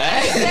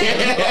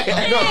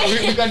 No,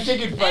 we can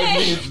take it 5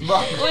 minutes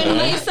back. When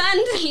my son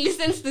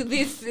listens to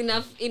this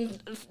in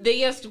the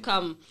years to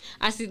come,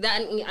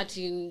 asidhani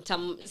ati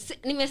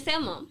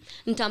nimesema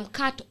nitam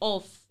cut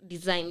off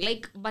design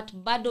like but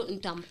bado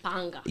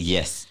nitampanga.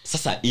 Yes.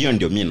 Sasa hiyo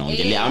ndio mimi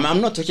naongelea.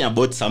 I'm not talking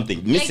about something.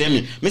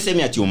 Mimi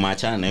semi ati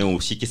umacha na yeye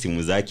ushiki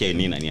simu zake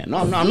nini na nini.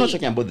 No, I'm not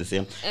talking about the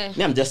same.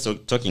 Me I'm just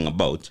talking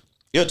about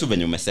hiyo tu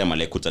venye umesema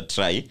like uta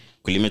try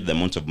kulimit the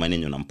amount of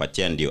money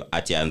unampatia ndio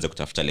ati aanze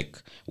kutafuta like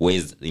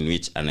ways in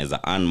which anaweza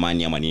earn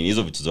money ama nini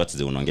hizo vitu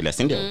zote unaongelea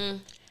si ndio?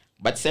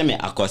 But seme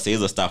akose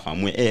hizo stuff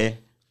amwe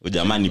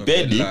ujamani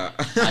pedi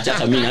acha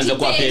hata mimi naanza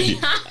kuwa pedi.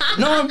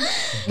 No,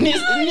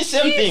 ni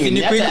same thing.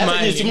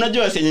 Ni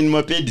mnajua senye ni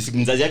mapedi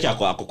mzazi yake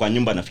ako kwa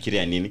nyumba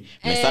nafikiria nini?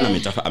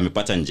 Mesana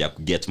amepata njia ya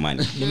get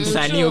money. Ni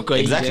msanii huko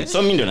nje. Exactly.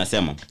 So mimi ndio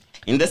nasema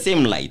in the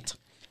same light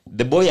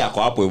the boy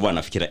ako hapo hivyo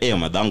anafikiria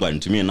madhangu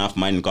anitumie enough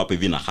money niko hapo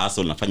hivi na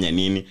hustle nafanya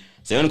nini?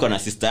 Sasa niko na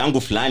sister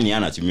yangu fulani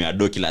anatumia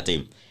do kila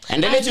time.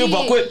 And then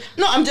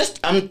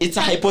it's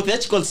a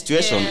hypothetical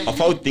situation of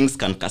how things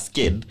can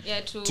cascade.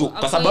 Yeah, true.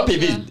 Kwa sababu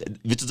hivi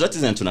vitu zote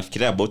zina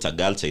tunafikiria about a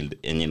girl child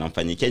yenye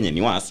inamfanyikia yenye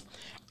ni worse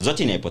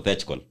zote ni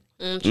hypothetical.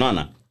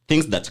 Unaona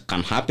things that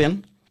can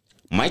happen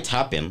might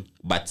happen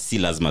but si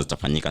lazima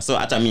zitafanyika. So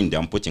hata mimi ndio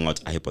I'm putting out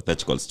a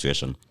hypothetical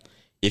situation.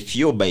 If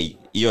you by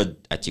hiyo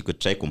ati could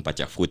try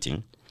kumpatia footing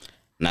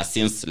na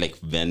since like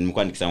when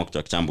nilikuwa nikisema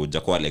kutoka kitambo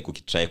hujakuwa like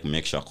ukitry ku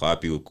make sure kwa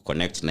wapi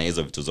connect na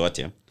hizo vitu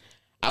zote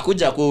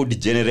akuja ku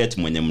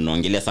degenerate mwenye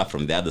mnaongelea sa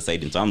from the other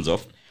side in terms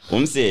of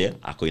umse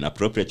ako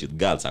inappropriate with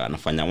girls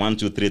anafanya 1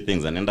 2 3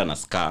 things anaenda na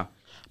scar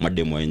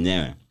mademo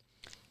wenyewe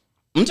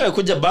mtu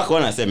akuja back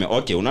on aseme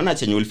okay unaona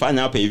chenye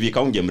ulifanya hapa hivi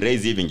kama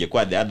ungemraise hivi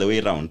ingekuwa the other way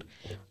around.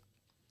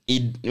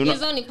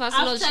 Hizo ni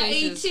personal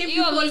choices.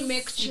 People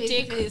make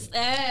choices.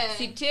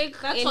 Take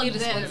any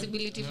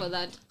responsibility for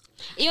that.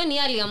 Hiyo ni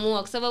aliamua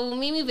kwa sababu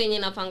mimi venye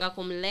napanga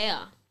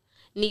kumlea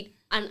ni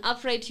an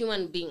upright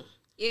human being.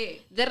 Yeah.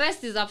 The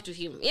rest is up to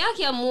him.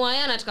 Yake amua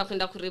yeye anataka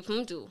kwenda kurip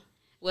mtu.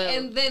 Well,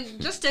 and then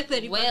just take the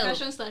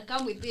repercussions that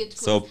come with it.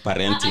 So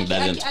parenting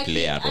doesn't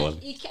play a role.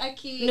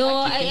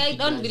 No, I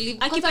don't believe.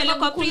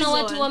 Kuna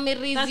watu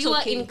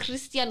wameriziwa in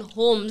Christian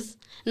homes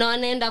na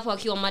wanaenda hapo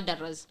wakiwa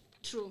murderers.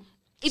 True.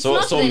 It's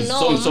not the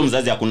norm. So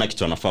mzazi hakuna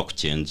kitu anafaa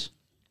kuchange.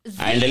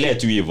 Aendelee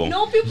tu hivyo.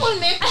 No, people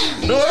make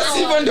no,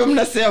 sivyo ndio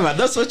mnasema.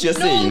 That's what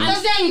you're saying. I'm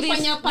saying this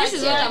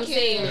is what I'm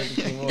saying.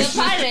 The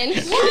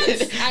parents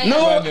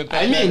no,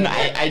 I mean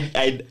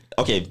I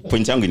okay,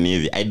 point yangu ni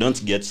hivi. I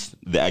don't get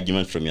the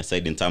argument from your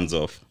side in terms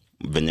of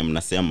venye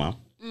mnasema.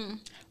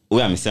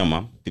 Wewe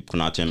amesema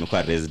kuna watu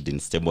wamekuwa raised in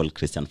stable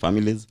Christian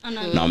families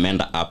na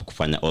wameenda up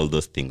kufanya all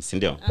those things,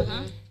 ndio?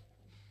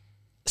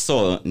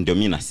 So ndio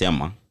mimi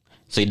nasema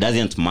so it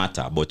doesn't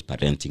matter about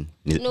parenting.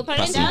 No,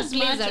 parenting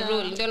plays a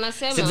role. Ndio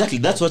nasema. So exactly,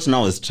 that's what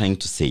now I was trying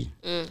to say.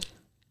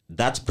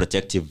 That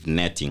protective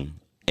netting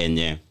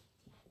enye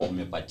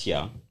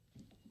umepatia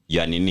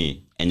ya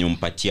nini enye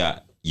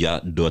umpatia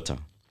your daughter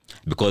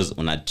because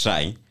una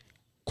try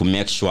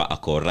kumake sure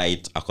ako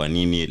right, ako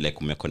nini, like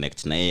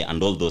umeconnect na yeye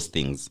and all those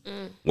things.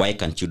 Why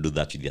can't you do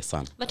that with your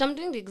son? But I'm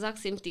doing the exact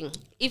same thing.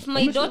 If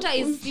my daughter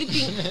is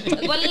sleeping,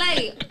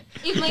 wallahi,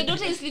 if my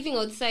daughter is sleeping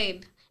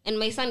outside and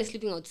my son is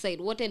sleeping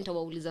outside, what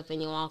nitawauliza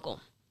penye wako?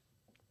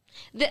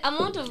 The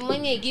amount of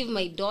money I give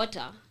my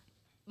daughter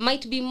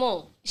might be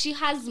more. She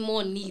has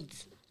more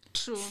needs.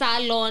 True.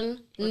 Salon,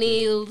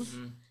 nails.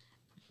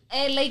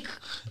 Like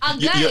a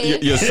guy.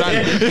 Your son.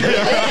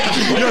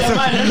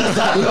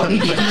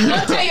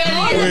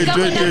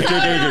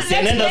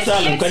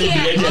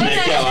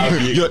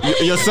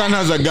 Your son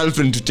has a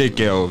girlfriend to take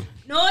care of.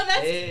 No, that's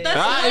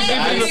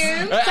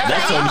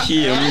on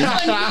him.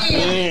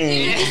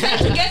 If you decide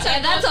to get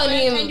a That's on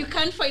him. and you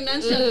can't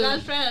finance your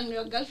girlfriend and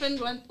your girlfriend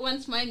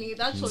wants money,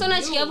 that's on So you.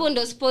 nachikiapo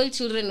ndo spoiled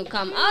children who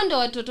come. Hao ndo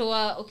watoto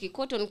wa okay,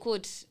 quote on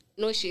quote,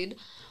 no shade.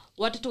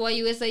 Watoto wa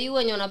USIU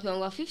wenye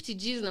wanapewa 50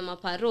 Gs na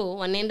maparo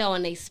wanaenda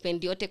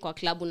wanaispend yote kwa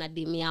klabu na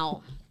demu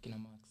yao. Kina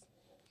Max.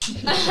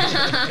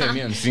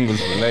 Me, I'm single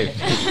for life.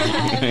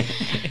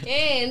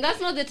 And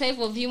that's not the type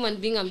of human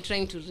being I'm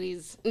trying to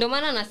raise. Ndio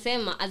maana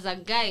nasema as a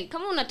guy,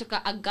 kama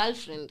unataka a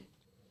girlfriend,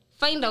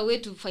 find a way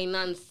to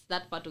finance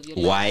that part of your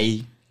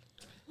life.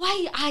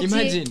 Why aje?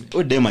 Imagine.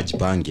 Dem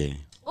ajipange.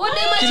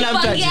 Kila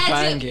mtu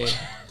ajipange.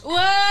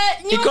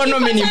 What?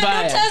 Economy ni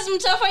mbaya.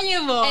 Mtafanya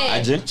hivyo.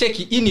 Aje?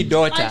 Cheki, hii ni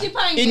daughter.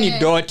 Ajipange. Hii ni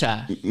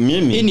daughter.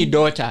 Mimi. Hii ni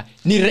daughter.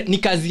 Ni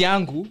kazi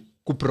yangu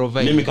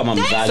kuprovide. Mimi kama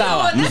mzazi.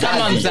 Sawa,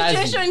 kama mzazi.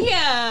 Situation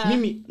here.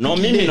 Mimi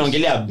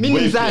naongelea Mimi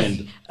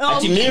boyfriend.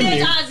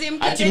 mzazi.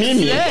 Ati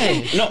mimi.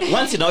 No,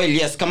 once in a while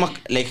yes, kama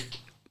like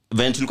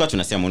when tulikuwa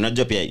tunasema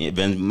unajua pia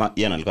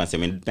yana alikuwa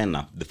anasema depend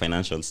on the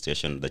financial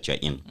situation that you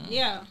are in.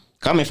 Yeah.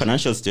 Kama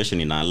financial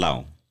situation ina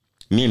allow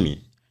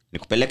mimi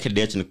nikupeleke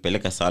date,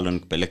 nikupeleke salon,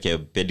 nikupeleke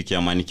pedicure,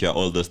 manicure,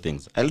 all those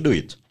things, I'll do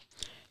it.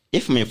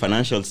 If my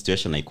financial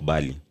situation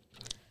haikubali,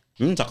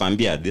 mimi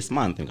nitakwambia this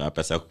month nina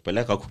pesa ya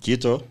kupeleka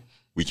kukito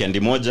weekend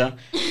moja,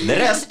 the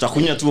rest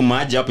tutakunywa tu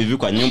maji hapo hivi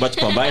kwa nyumba,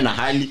 tupambane na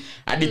hali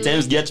hadi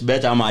times get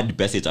better ama hadi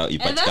pesa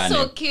ipatikane. And that's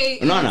okay.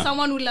 Unaona?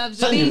 Someone who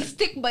loves you, they'll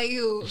stick by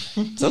you.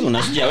 Sasa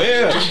unasikia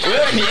wewe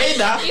ni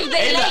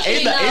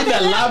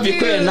either love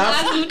iko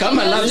enough,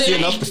 kama love is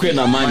enough iko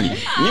na money.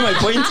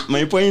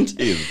 My point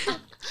is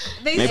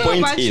They so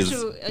much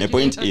true. my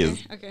point is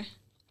okay.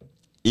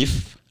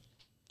 If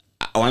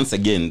once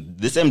again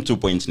the same 2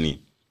 points ni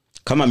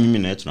kama mimi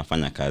na wewe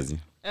tunafanya kazi,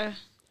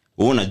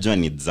 wewe unajua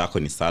needs zako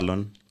ni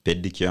salon,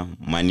 pedicure,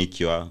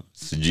 manicure,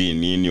 sijui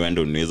nini,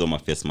 uende unaweza ma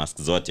face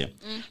mask zote.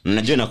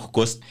 Unajua na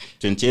kucost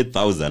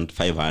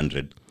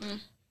 28,500.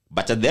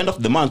 But at the end of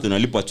the month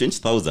unalipwa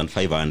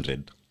 20,500.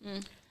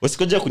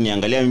 Usikoje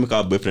kuniangalia mimi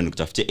kama boyfriend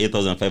kutafutia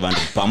 8,500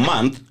 per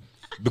month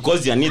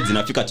because your needs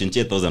zinafika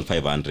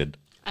 28,500.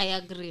 I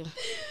agree.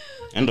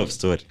 End of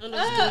story.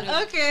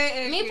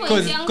 Okay. Me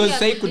point yangu Cause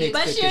say ya- kuna But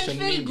she'll expectation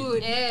feel mingi.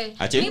 good.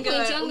 Ati? Me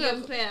point yangu ya-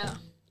 Ungempea.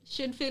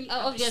 Should feel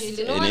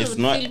obviously no And one it's would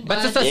not- feel But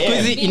bad sasa siku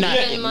hizi being ina-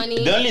 given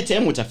money. The only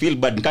time uta feel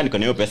bad nikani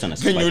kuna hiyo pesa na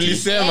When sipati.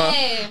 ulisema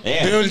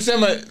Eh. when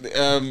ulisema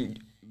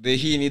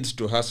he needs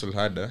to hustle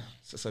harder.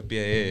 Sasa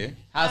pia yeye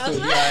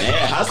Hustle,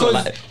 yeah.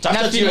 Hustle.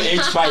 Tafuta hiyo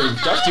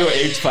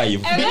H5.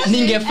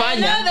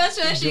 Ningefanya that's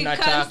where she can't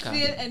tunataka.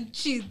 feel and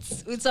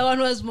cheats with someone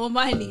who has more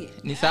money.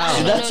 Ni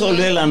sawa. That's all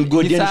well and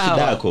good, Ni yani sawa.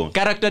 shidako.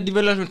 Character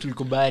development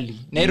tulikubali.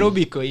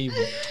 Nairobi iko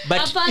hivyo. But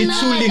Hapana, it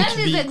shouldn't that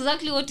is be.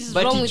 exactly what is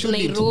But wrong it with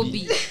shouldn't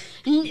Nairobi.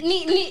 Ni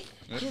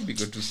Nairobi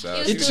iko tu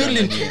sawa. It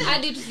shouldn't be.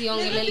 hadi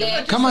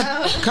tusiongelele. Kama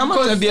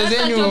tabia That's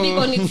a topic zenyu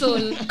on its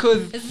own.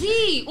 'Cause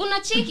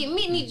Unacheki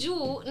mi ni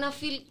juu na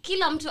feel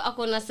kila mtu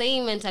ako na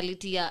same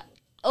mentality ya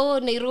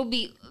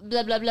Nairobi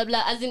blah blah blah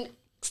blah, as in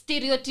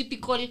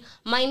stereotypical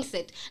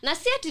mindset. Na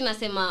si ati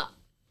nasema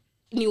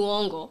ni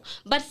uongo,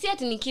 but si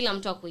ati ni kila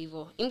mtu ako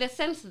hivyo, in the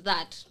sense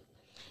that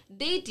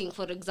dating,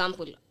 for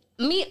example,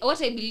 me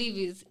what I believe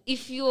is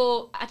if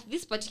you're at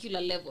this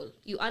particular level,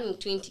 you earning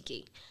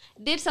 20k,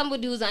 date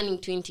somebody who's earning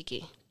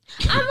 20k.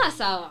 Ama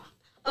sawa.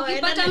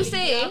 Ukipata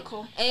msee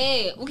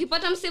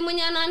ukipata msee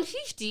mwenye ana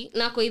 50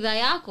 na kwa idhaa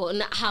yako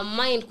na ha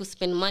mind ku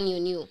spend money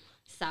on you,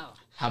 sawa.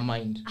 her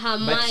mind. Her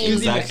But mind.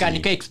 hizi Exactly.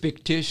 nika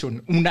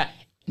expectation.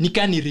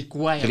 Nika ni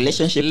require.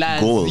 Relationship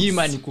lazima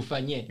goals.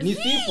 nikufanyie.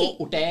 Nisipo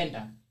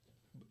utaenda.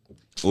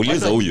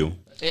 Uliza huyu.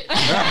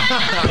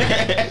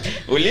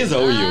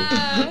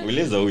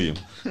 Uliza huyu.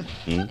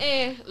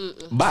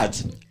 But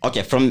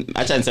okay,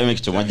 acha niseme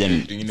kitu moja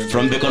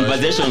from the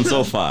conversation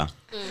so far.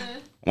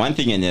 One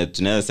thing yenye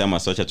tunaweza sema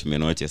sote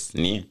tumenotice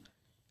ni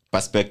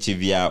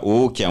perspective ya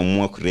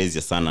ukiamua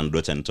kuraise son and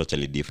daughter ni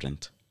totally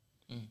different.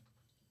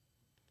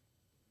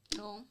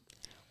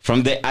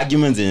 From the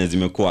arguments zenye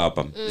zimekuwa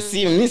hapa.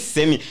 Si mimi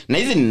sisemi na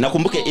hizi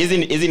nakumbuka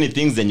hizi ni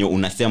things zenye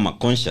unasema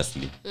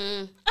consciously.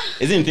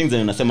 Hizi ni things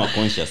zenye unasema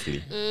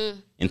consciously.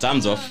 In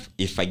terms of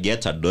if I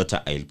get a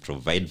daughter, I'll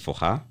provide for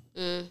her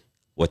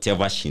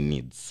whatever she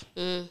needs.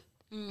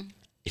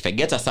 If I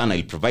get a son,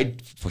 I'll provide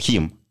for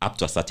him up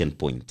to a certain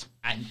point.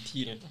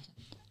 Until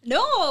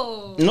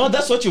No,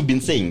 that's what you've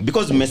been saying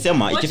because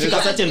umesema ikifika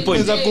a certain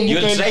point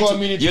you'll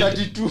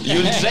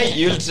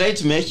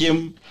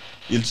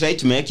try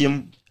to make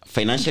him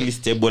financially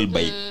stable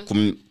by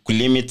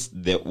limit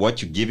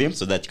what you give him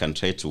so that you can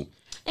try to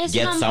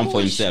get some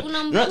for himself.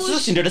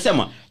 Sasa ndio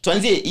nasema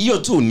tuanzie hiyo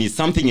tu ni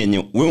something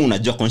yenye wewe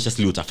unajua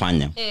consciously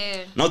utafanya.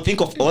 Now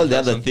think of all the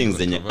other things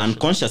yenye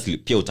unconsciously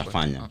pia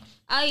utafanya.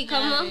 Ai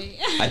kama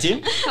Ati?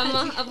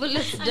 Kama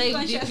let's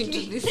dive deep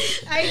into this.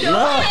 I don't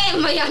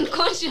Am I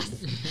unconscious?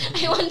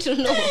 I want to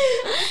know.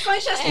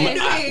 consciously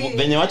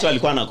Venye watu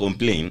walikuwa na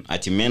complain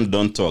ati men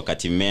don't talk,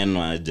 ati men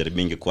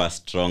wajaribingi kuwa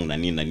strong na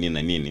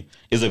nini.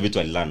 Hizo vitu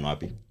walilearn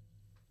wapi?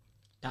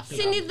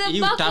 See, need the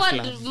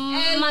backward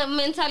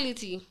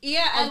mentality of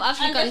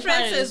African and friends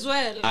parents as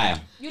well. Aya.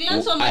 You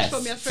learn so much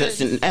from your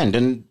friends.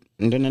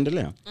 Ndio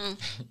naendelea.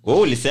 Wewe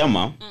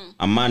ulisema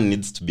a man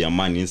needs to be a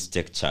man, needs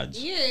to take charge.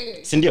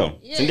 Yeah. Sindio?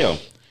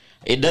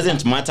 It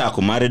doesn't matter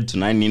ako married to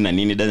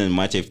nini, it doesn't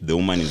matter if the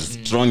woman is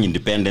strong,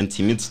 independent,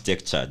 he needs to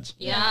take charge.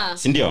 Yeah.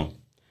 Sindio?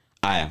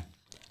 Aya.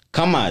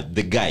 Kama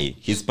the guy,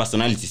 his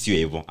personality sio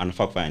hivyo,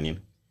 anafaa kufanya nini?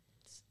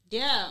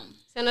 Yeah.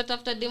 Sana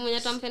tafuta demu mwenye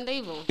atampenda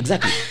hivyo.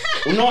 Exactly.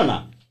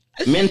 Unaona?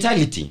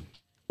 Mentality.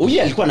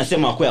 Huyu alikuwa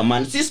anasema akwe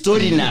man. Si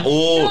story na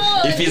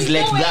if he's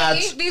like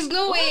that. There's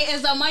no way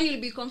as a man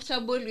you'll be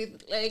comfortable with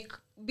like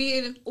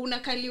being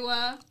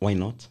unakaliwa. Why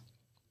not?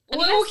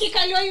 Wewe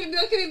ukikaliwa you'll be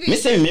okay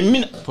with it.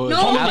 Mimi how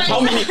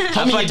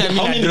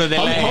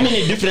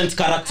many different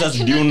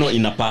characters do you know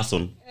in a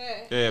person?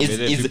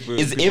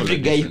 Is every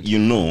guy you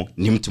know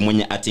ni mtu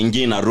mwenye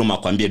atingie na room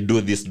akwambie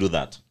do this do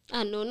that?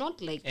 No,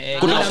 not like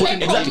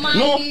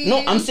Exactly. No,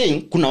 I'm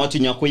saying kuna watu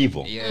nyako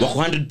hivyo.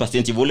 Wako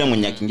 100% hivyo, ule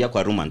mwenye akiingia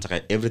kwa room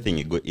anataka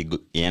everything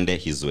iende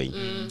his way.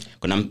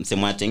 Kuna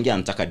msemo ataingia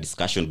anataka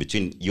discussion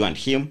between you and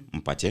him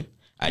mpate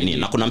ani,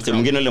 na kuna msemo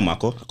mwingine ule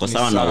mwako ako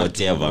sawa na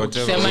whatever.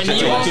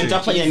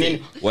 Utafanya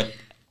nini?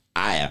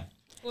 Aya.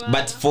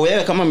 But for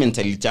wewe kama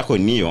mentality yako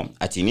niyo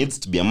at he needs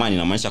to be a man,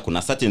 inamaanisha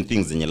kuna certain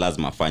things zenye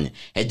lazima afanye.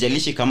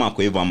 Haijalishi kama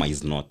ako hivyo ama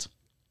is not.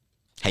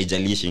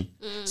 Haijalishi.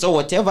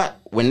 So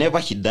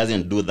whenever he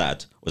doesn't do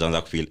that,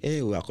 utaanza kufeel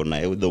wewe ako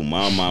na the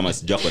mama ama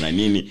sijua ako na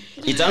nini.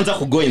 Itaanza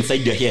ku go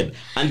inside your head.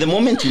 And the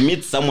moment you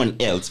meet someone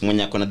else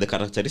mwenye ako na the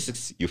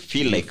characteristics you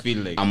feel like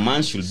a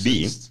man should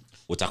be,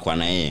 utakuwa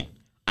na yeye.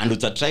 And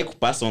utatry to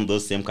pass on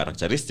those same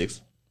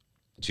characteristics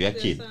to your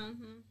kid.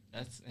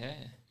 That's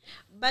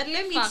But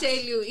let me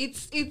tell you,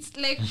 it's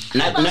like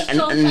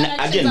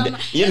again,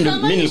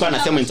 mimi nilikuwa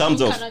nasema in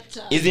terms of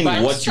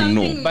isn't what you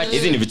know,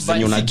 isn't vitu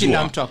zenye unajua.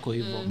 Kila mtu ako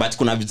hivyo. But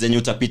kuna vitu zenye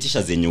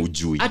utapitisha zenye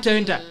ujui.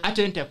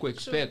 Hata enda ku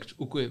expect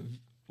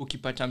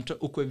ukipata mtu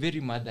ukwe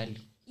very motherly.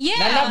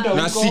 Yeah.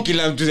 Na si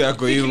kila mtu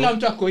yako hivyo. Kila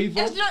mtu ako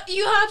hivyo.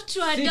 You have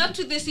to adapt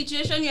to the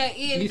situation you're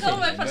in. Kama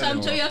umepata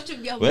mtu, you have to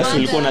be a Wewe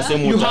ulikuwa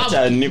unasema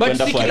utaacha ni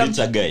kwenda kwa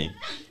richer guy.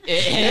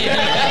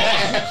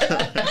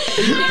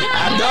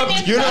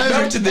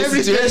 Adapt to the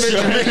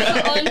situation.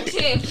 on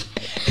tape.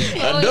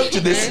 Adapt to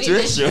the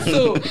situation.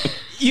 So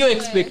hiyo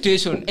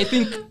expectation I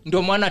think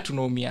ndio maana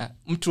tunaumia,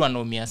 mtu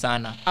anaumia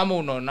sana. Ama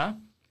unaona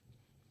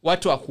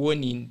watu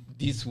wakuoni in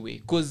this way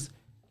cause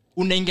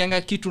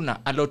unaingianga kitu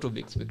na a lot of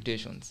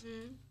expectations.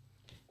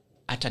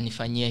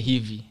 Atanifanyia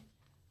hivi,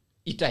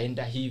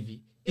 itaenda hivi,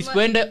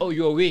 isipoenda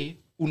your way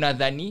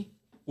unadhani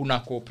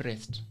uko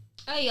oppressed.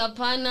 Ai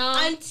hapana.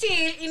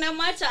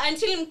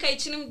 Until mkae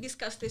chini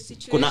mdiscuss the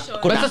situation.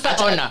 Kuna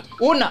sasa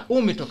ona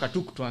umetoka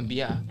tu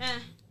kutuambia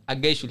a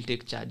guy should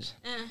take charge.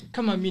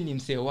 Kama mimi ni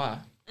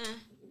msewa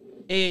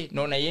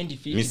naona yendi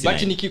feel,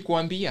 but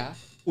nikikuambia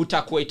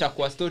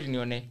itakuwa story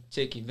nione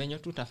cheki venye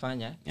tu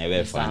utafanya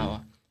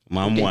sawa.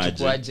 Mamu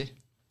aje.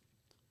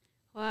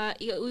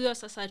 Huyo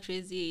sasa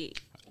tuwezi,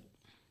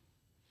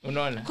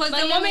 unaona, because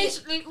the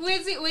moment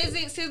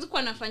wezi says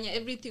kwa nafanya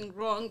everything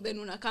wrong, then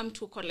una come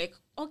to collect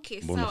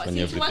okay sawa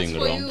since what's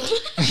for you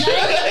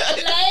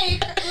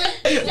like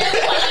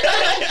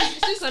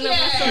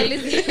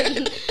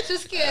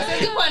susikia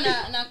sasa kwa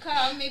na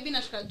kaa maybe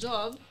nataka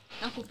job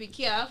na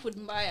kupikia food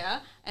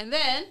mbaya and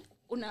then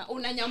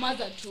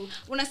unanyamaza tu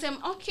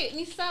unasema okay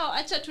ni sawa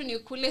acha tu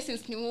nikule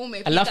since ni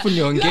mume, alafu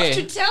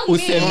niongee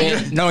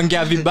useme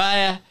naongea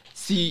vibaya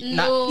si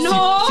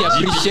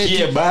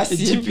appreciate basi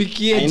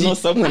jipikie. I know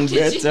someone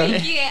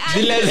better.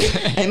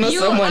 I know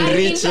someone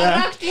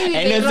richer.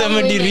 I know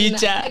somebody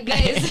richer.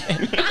 Guys.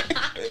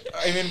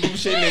 I mean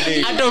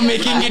bumshele ato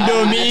making it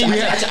domain.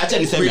 Acha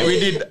niseme we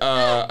did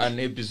an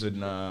episode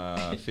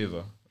na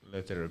Favor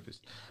the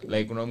therapist,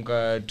 like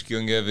unamka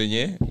tukiongea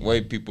venye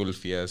why people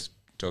fear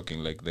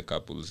talking like the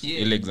couples.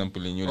 Ile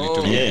example in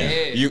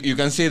you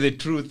can say the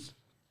truth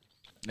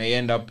na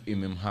end up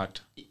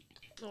imemhurt.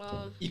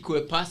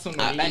 Iko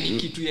personal lani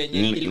kitu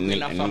yenye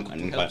ilikuwa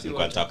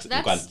nilikuwa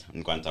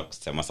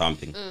kusema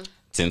something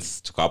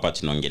since tuko hapa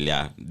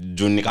tunaongelea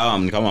juu ni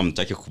kama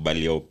mtaki kukubali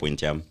hiyo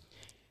point ya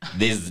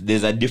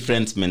there's a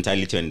different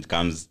mentality when it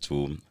comes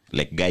to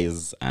like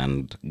guys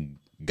and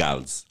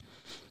girls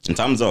in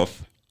terms of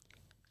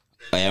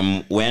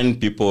when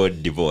people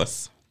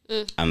divorce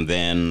and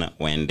then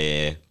when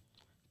the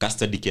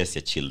custody case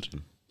your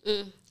children.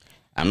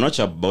 I'm not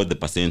sure about the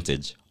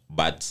percentage,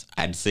 but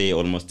I'd say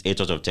almost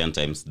 8 out of 10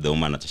 times the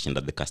woman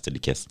atashinda the custody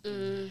case.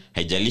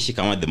 Haijalishi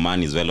kama the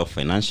man is well off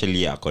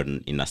financially,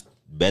 in a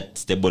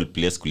stable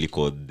place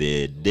kuliko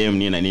the dem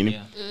nini na nini,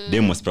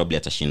 dem most probably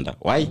atashinda.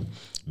 Why?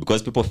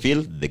 Because people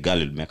feel the girl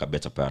will make a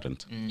better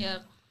parent. Yeah.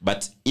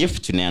 But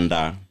if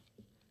tunaenda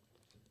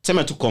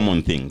sema two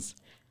common things,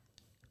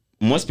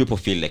 most people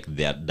feel like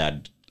their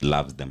dad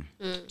loves them.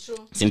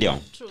 True. Sindio?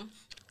 True.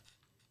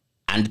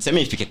 And sema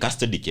ifike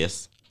custody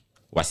case,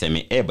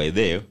 waseme by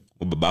the way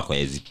babako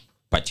hezi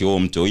pati huo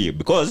mtu huyo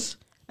because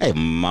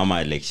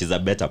mama like she's a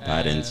better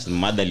parent,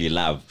 motherly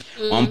love.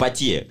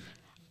 Wampatie.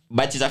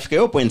 But itafika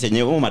hiyo point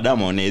yenye huyo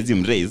madam anawezi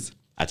mraise,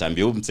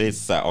 ataambia huyo mtu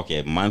sasa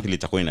okay monthly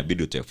itakuwa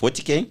inabidi utoe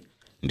 40k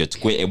ndio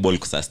tukue able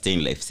to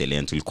sustain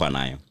lifestyle tulikuwa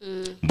nayo.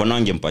 Mbona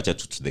wangempatia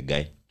to the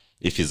guy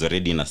if he's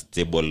already in a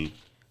stable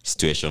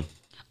situation?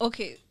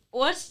 Okay,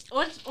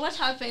 what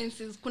happens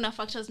is kuna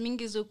factors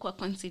mingi zikuwa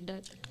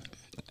considered.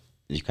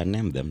 You can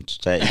name them.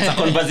 It's a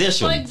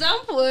conversation. For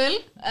example,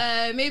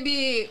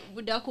 maybe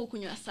budako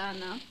kunywa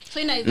sana.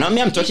 So No,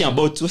 me I'm talking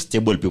about two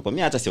stable people.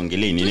 Me hata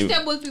siongelei nini. Two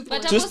stable people.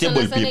 But Two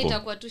stable people.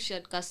 itakuwa tu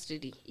shared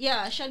custody.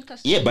 Yeah, shared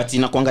custody. Yeah, but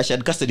inakuanga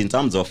shared custody in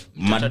terms of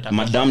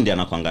madam ndiye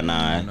anakuanga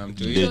na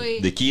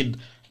the kid,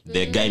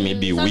 the guy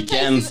maybe Sometimes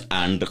weekends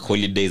and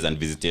holidays and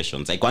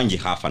visitations. Haikwangi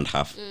half and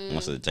half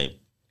most of the time.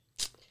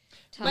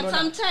 But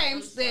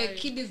sometimes the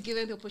kid is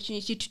given the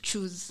opportunity to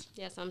choose.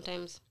 Yeah,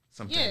 sometimes.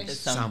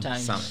 Sometimes.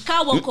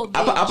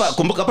 Hapa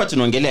kumbuka hapa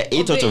tunaongelea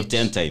 8 out of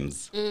 10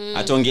 times.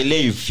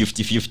 Hatuongelei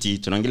 50-50,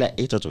 tunaongelea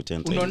 8 out of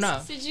 10 times. Unaona?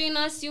 Sijui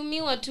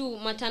inasiumiwa tu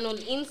maternal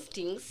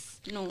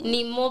instincts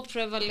ni more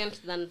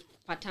prevalent than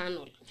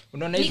paternal.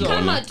 Unaona Ni hizo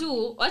kama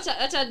tu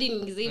acha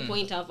dingize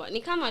point hapa.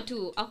 Ni kama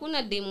tu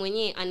hakuna dem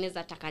mwenye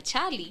anaweza taka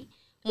chali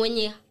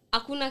mwenye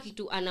hakuna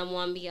kitu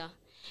anamwambia.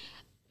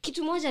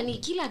 Kitu moja ni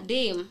kila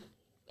dem,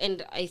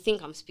 and I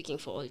think I'm speaking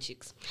for all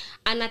chicks,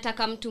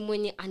 anataka mtu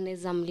mwenye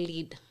anaweza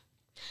mlead.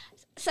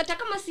 Sasa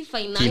kama si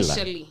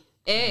financially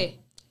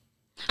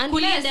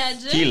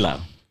Killer.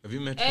 Have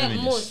you met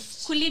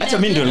feminists? Acha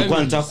mimi ndio nilikuwa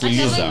nataka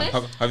kuuliza.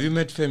 Have you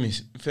met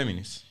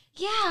feminists?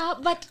 Yeah,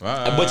 but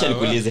Acha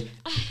nikuulize.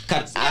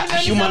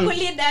 Human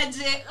lead as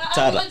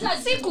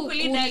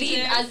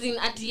in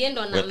at the end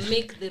on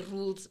make the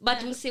rules,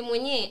 but mse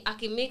mwenye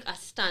make a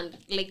stand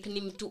like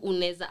ni mtu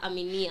unaweza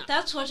aminia.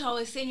 That's what I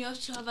was saying, you have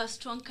to have a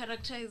strong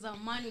character as a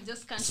man, you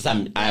just can't. Sasa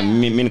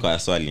mimi niko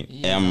swali.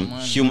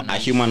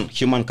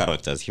 Human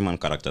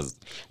characters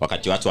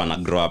wakati watu wana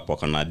grow up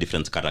wako na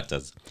different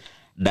characters.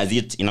 Does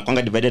it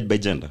inakwanga divided by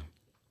gender?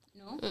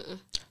 No.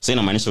 So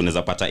inamaanisha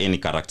unaweza pata any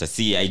character,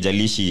 si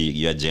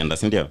haijalishi your gender,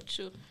 si ndio?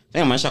 True.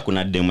 Inamaanisha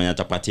kuna dem mwenye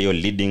atapata hiyo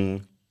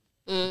leading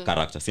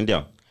character, si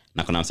ndio?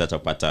 Na kuna msata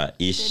atapata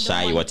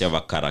shy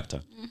whatever character.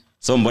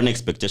 So mbona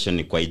expectation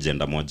ni kwa hii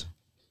gender moja?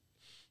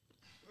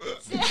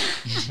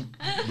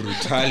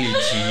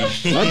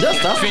 Brutality. No,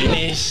 just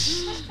finish.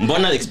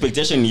 Mbona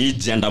expectation ni hii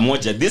gender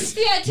moja? This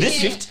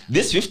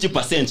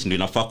 50% ndio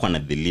inafaa kuwa na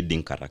the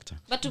leading character.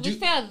 But to be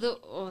fair though,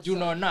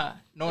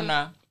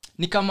 naona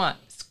ni kama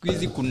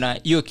squeezy kuna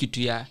hiyo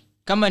kitu ya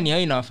kama ni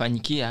hao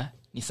inawafanyikia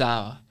ni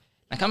sawa.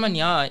 Na kama ni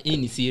hawa hii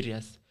ni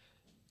serious.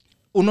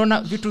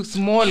 Unaona vitu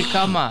small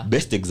kama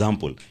best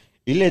example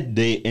ile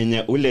day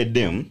enye ule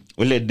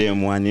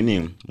dem wa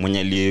nini mwenye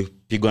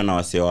alipigwa na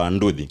wasee wa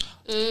Ndudhi.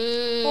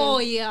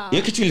 Oh yeah.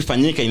 Hiyo kitu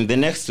ilifanyika in the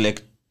next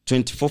like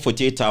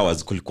 24-48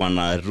 hours, kulikuwa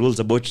na rules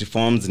about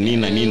reforms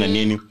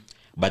nini.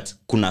 But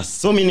kuna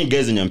so many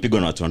guys wenye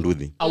mpigwa na watu wa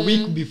Ndudhi. A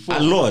week before.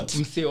 A lot.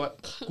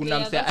 Kuna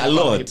mse a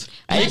lot.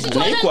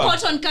 Haikuwa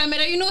on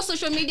camera, you know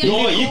social media.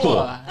 No,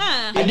 iko.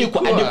 Hadi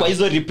kwa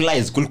hizo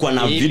replies kulikuwa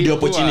na video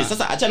hapo chini.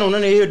 Sasa achana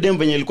unaona hiyo dem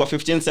venye ilikuwa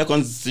 15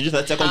 seconds,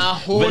 30 seconds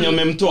venye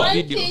umemtoa.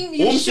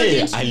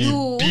 Umse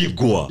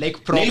alipigwa.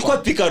 Na ilikuwa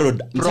Thika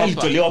Road. Mse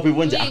alitolewa hapo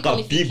hivyo nje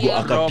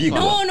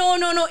akapigwa.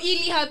 No,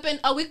 it happened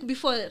a week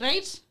before,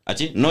 right?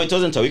 Ati no, it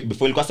wasn't a week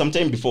before, ilikuwa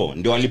sometime before.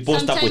 Ndio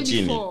walipost hapo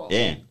chini.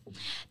 Yeah.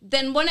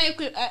 Then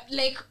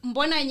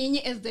mbona nyinyi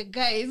as the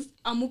guys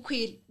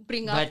amukui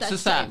bring up that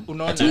sasa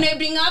unaona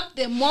bring up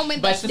the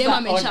moment that them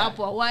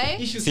amechapwa.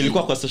 Why?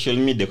 Silikuwa kwa social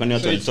media kwani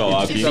watu walitoa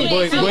wapi?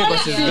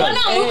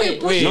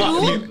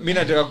 Mimi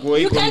nataka kuwa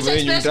hii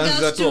conversation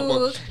mtaanza tu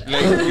hapo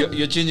like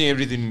you're changing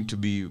everything to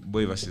be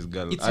boy versus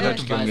girl. Hata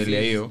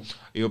tukiongelea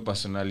hiyo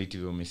personality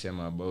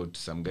umesema about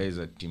some guys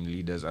are team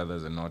leaders,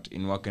 others are not.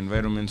 In work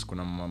environments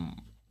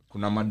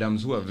kuna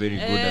madams who are very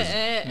good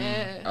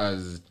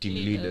as team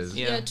leaders.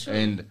 Yeah,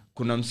 and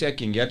kuna mse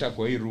akiingia hata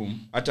kwa hii room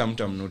hata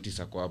mtu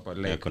amnotice ako hapa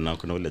like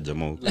kuna ule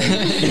jamaa huko.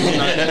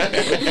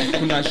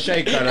 kuna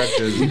shy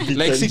characters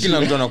like si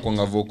kila mtu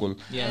anakuanga vocal.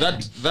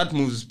 That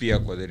moves pia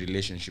kwa the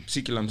relationship.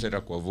 Si kila mse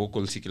atakuwa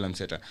vocal, si kila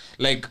mse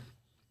like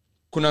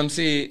kuna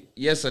mse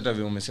yes hata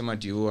vile umesema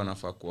ati huo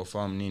anafaa kuwa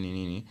farm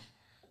nini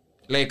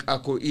like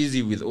ako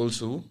easy with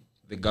also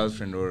the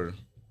girlfriend or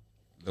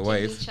the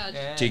wife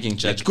taking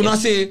charge. Kuna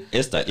say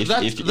Esther,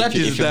 if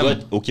you got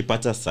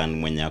ukipata son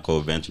mwenye ako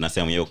event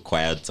unasema hiyo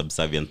quiet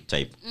subservient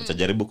type,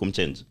 utajaribu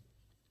kumchange?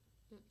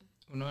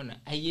 Unaona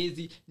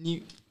haiwezi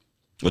ni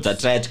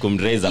utatry to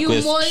kumraise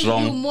a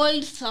strong. You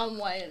mold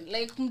someone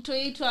like mtu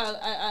yetu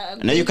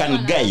na you can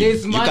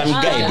guide.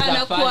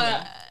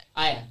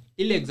 aya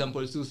ile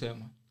example si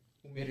usema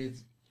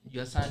umeraise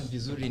your son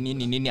vizuri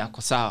nini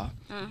ako sawa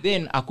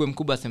then akwe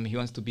mkubwa aseme he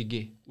wants to be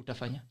gay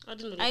utafanya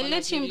I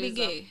let him be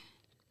gay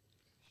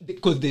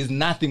because there's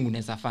nothing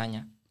unaweza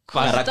fanya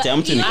Character ya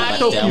mtu ni Hata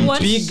character ya mtu.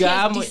 what she Mpiga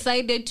has ama-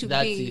 decided to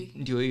That's be it,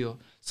 ndio hiyo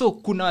so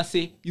kuna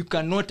wase you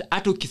cannot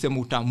hata ukisema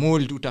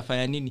utamold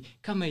utafanya nini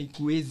kama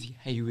ikuwezi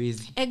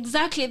haiwezi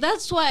exactly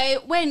that's why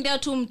wendea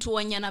tu mtu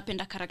mwenye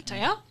anapenda karakta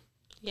ya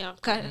Yeah.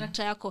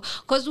 karakta yako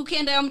cause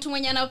ukienda ya mtu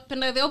mwenye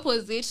anapenda the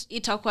opposite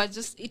itakuwa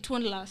just it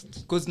won't last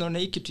because naona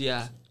hii kitu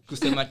ya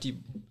kusema ti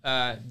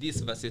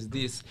this versus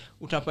this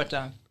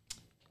utapata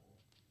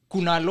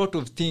kuna a lot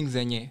of things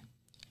zenye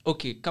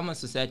okay kama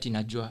society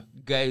najua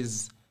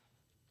guys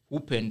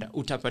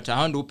utapata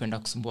hao ndio upenda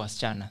kusumbua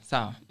wasichana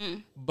sawa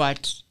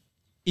but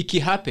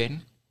ikihappen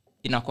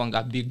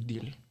inakuanga big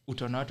deal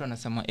utaona watu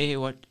wanasema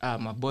what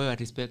maboy wa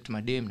respect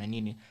madem na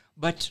nini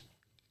but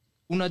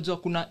unajua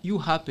kuna you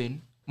happen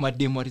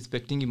madem wa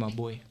respectingi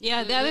maboy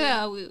yeah the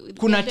other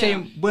kuna time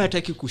boy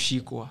hataki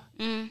kushikwa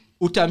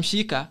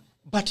utamshika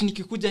but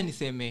nikikuja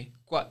niseme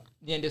kwa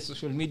niende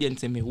social media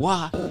niseme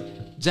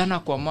jana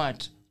kwa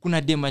mat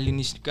kuna dem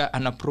alinishika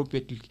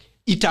inappropriately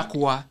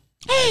itakuwa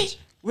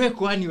we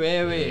kwani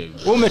wewe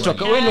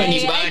umetoka wewe ni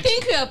I bad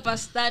think we are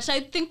past that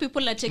I think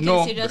people are taking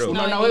no serious bro. now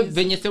Unaona wewe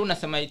venye sasa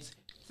unasema it's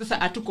sasa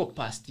hatuko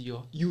past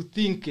hiyo you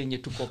think yenye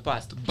tuko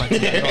past but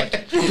we are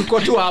not tuko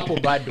tu hapo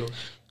bado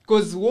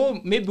because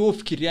maybe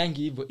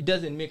ufikiriangi hivyo it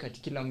doesn't make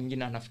ati kila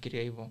mwingine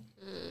anafikiria hivyo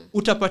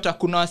utapata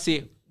kuna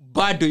wase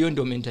bado hiyo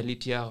ndio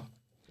mentality yao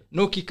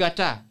na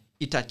ukikataa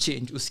ita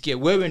change usikie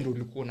wewe ndio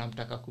ulikuwa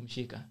unamtaka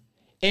kumshika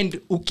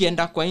and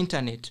ukienda kwa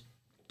internet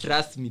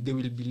trust me they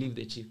will believe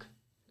the chick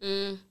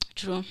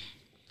true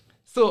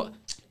so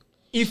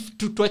if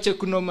tutuache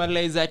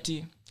kunormalize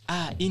ati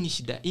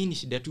hii ni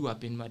shida tu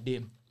happen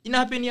madem ina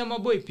happen ya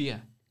maboy pia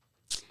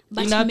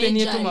But ina happen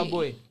yetu majorly.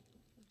 maboy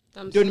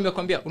ndio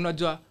nimekwambia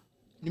unajua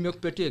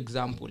nimekupatia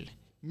example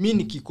mi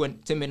nikikuwa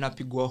seme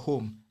napigwa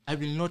home I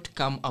will not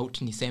come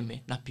out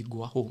niseme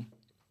napigwa home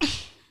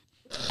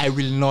I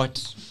will not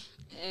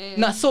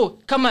na so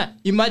kama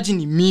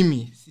imagine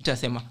mimi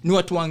sitasema ni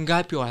watu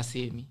wangapi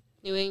wasemi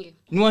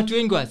ni watu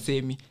wengi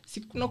wasemi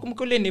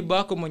nakumbuka ule neighbor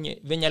wako mwenye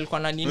venye alikuwa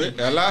na nini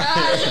Ala.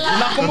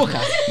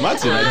 unakumbuka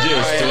Matt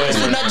unajua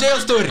story. unajua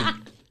hiyo story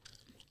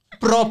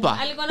proper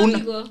alikuwa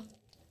anapigwa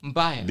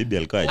mbaya Bibi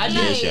alikuwa Hadi-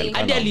 jeshi alikuwa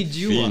hadi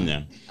alijiua.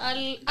 anafinya.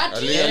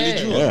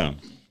 Alijua. Yeah.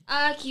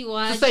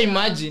 akiwacha sasa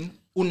imagine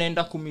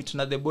unaenda kumit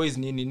na the boys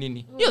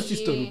nini hiyo si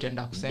story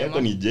utaenda Yako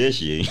kusema ni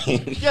jeshi.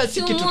 hiyo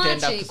si kitu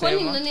utaenda Tumwache. Kwani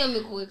kusema nani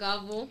amekuweka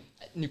hapo?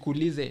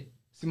 nikuulize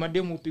si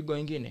mademu upigwa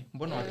wengine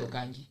mbona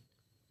watokangi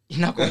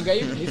inakonga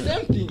hivi ni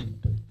same thing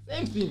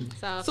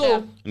Sawa, so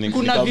fair. Ni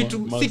kuna kama vitu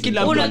si Martin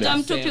kila mtu unajua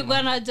anasema. mtu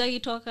pigwa na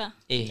hajaitoka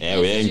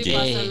Wengi.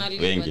 Personally,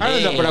 Wengi. but-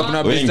 Anaweza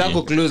kuna Wengi. best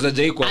yako close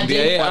ajai kuambia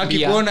Hajai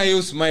kuambia. akikuona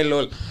you smile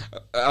all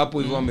hapo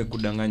hivyo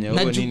amekudanganya Na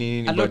wewe juu,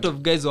 nini a lot but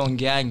of guys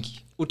waongeangi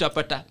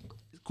utapata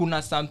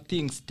kuna some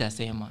things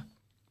tasema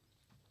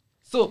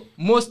so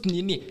most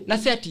nini na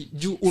si ati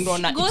juu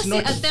unaona go it's see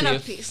not a safe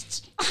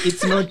therapist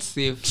it's not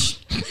safe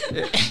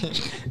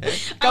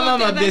kama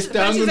Okay, mabest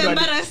that wangu is ndo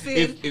embarrassing.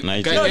 if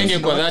Nice. guys No, ainge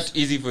it's kwa not. that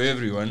easy for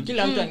everyone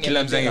kila mtu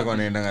kila mzee angekuwa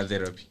anaendanga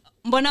therapy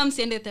mbona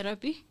msiende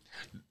therapy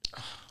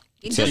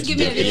Just just give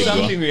me a get it reason. done.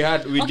 something we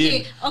had we Okay,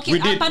 did okay, we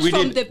did apart we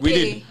from did the we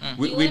pay. did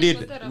we You did went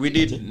for therapy? we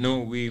did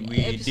no we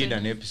Episode. did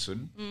an episode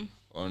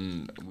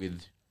on with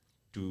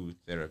two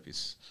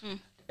therapists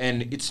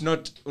and it's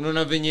not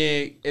unaona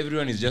venye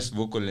everyone is just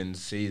vocal and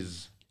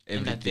says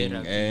everything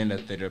therapy. and a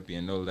therapy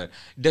and all that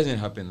it doesn't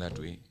happen that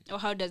way Or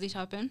how does it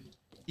happen?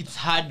 it's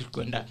hard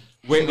kwenda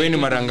when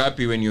mara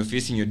ngapi when you're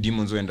facing your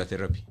demons wenda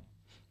therapy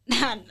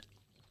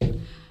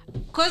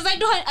Because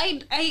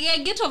I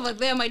get over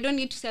them. I don't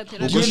need to say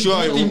therapy.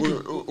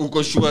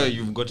 uko sure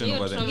you've gotten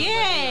over them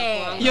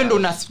Yeah. hiyo ndo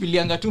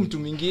unasipilianga tu mtu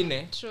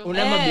mwingine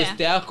unaema Yeah. best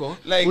yako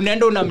Like,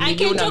 unaenda I unamlilia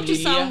can talk to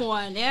unamlilia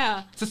someone.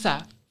 Yeah.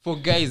 sasa for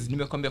guys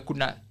nimekwambia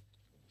kuna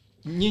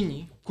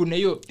nyinyi kuna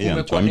hiyo Yeah,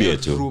 umekuwa tuambie hiyo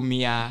tu. room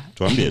ya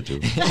Tuambie tu.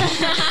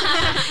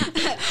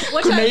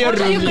 What Kuna hiyo are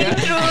you room going ya-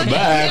 through?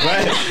 Bye,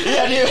 bye.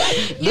 Yaani,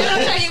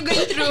 What are you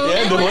going through?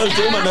 yeah, the whole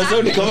time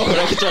anasema ni kama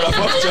kuna kitu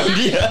anafaa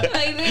kutuambia.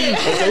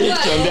 Sasa hii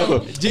kutuambia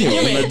kwa-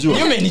 unajua.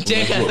 Nyume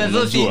nicheka sasa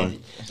Unajua. si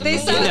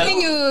There's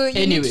something you need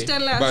Anyway, to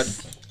tell us. but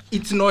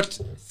it's not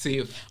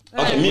safe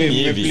Okay, mimi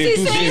hivi. There's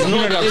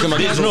no-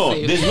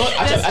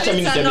 acha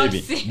mimi niseme not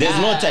hivi. safe. There's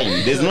no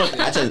time. There's no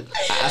acha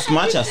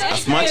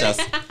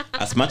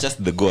as much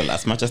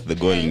as the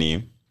goal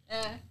ni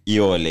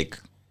hiyo like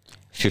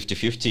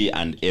 50-50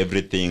 and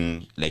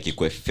everything like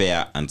ikwe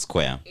fair and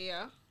square.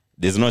 Yeah.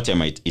 There's no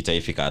time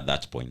itaifika at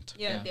that point.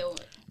 Yeah. They will.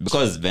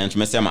 Because when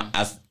tumesema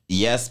as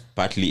yes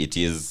partly it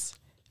is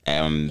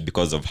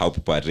because of how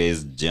people are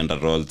raised, gender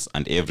roles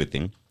and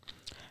everything,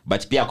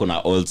 but pia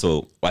kuna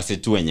also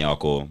wasitu wenye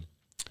wako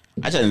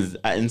acha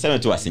niseme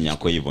tu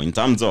wasinyako hivyo in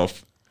terms of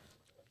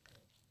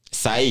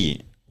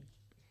sai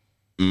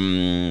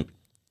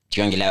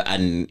kiongelea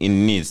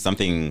in needs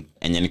something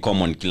enye ni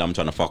common kila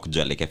mtu anafaa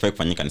kujua like effect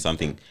kufanyika ni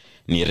something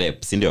ni rape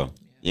si ndio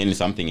hiyo ni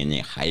something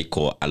yenye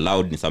haiko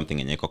allowed, ni something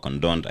yenye iko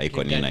condoned,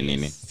 haiko nini na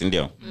nini, si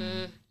ndio?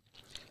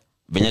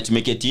 Venye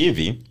tumeketi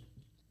hivi,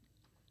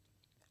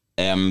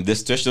 the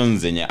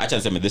situations zenye acha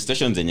niseme the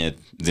situations zenye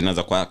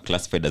zinaweza kuwa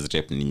classified as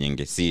rape ni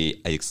nyingi,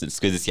 si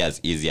as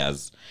easy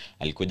as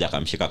alikuja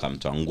akamshika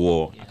akamtoa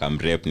nguo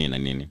akamrape ni na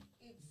nini.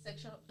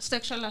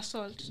 Sexual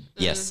assault.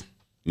 Yes,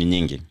 ni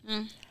nyingi.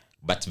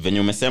 But venye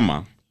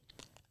umesema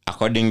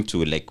according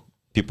to like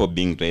people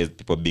being raised,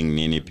 people being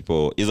nini,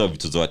 people hizo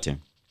vitu zote,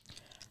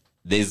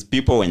 there's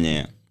people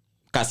wenye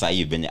kasa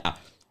hivi venye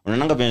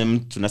unaonanga venye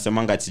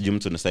tunasemanga sijui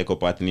mtu ni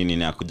psychopath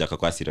nini akuja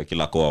kwa serial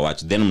killer kwa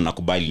watu, then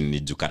mnakubali ni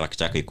juu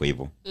character yake iko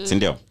hivyo, si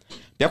ndio?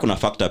 Pia kuna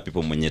factor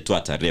people mwenye tu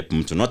ata rape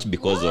mtu not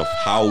because of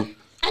how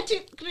ati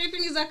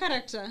raping is a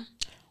character.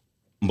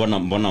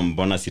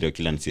 Mbona serial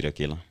killer ni serial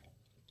killer?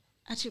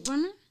 Ati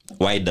bwana?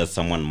 Why does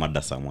someone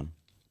murder someone?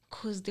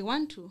 Because they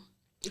want to.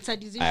 It's a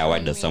decision. Why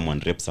does someone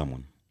rape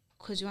someone?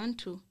 Because you want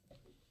to.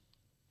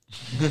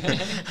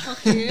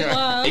 Okay.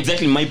 Wow.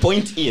 Exactly. My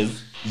point is,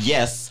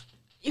 yes.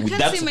 You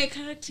can't say my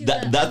character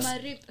that's a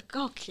rape.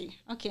 Okay.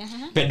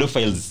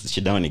 Pedophiles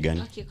shida ni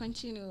gani? Okay,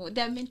 continue.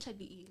 They are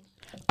mentally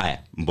ill.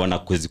 Aya, mbona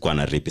kuwezi kuwa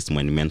na rapist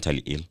when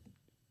mentally ill?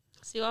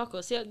 Si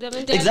wako, si they're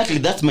mentally. Exactly,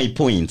 that's my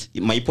point.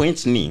 My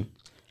point ni,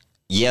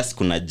 yes,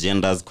 kuna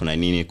genders, kuna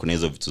nini, kuna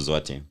hizo vitu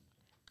zote.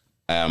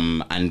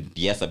 And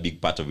yes, a big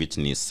part of it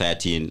is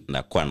society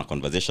na kuwa na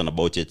conversation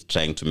about it,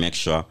 trying to make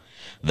sure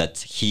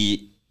that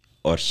he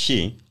or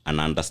she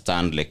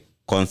understand like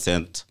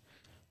consent,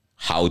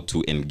 how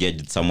to engage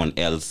with someone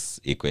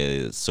else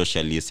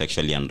socially,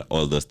 sexually and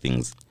all those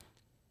things.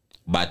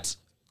 But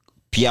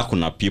pia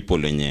kuna people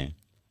wenye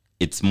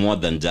it's more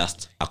than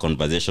just a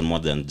conversation, more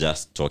than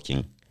just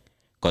talking.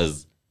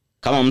 Because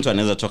kama mtu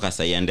anaweza toka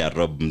sahi ende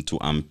rob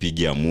mtu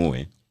ampige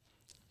amue,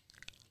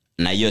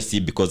 na hiyo si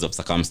because of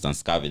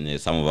circumstance kama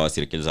some of our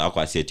circles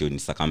wako aseti ni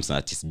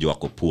circumstance sijua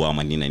kopua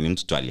ama nini ni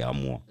mtu tu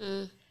aliamua.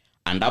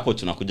 And hapo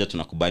tunakuja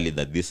tunakubali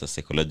that this is a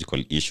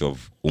psychological issue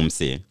of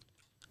umse.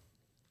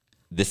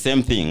 The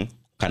same thing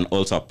can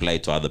also apply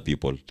to other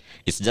people.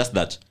 It's just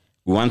that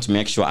we want to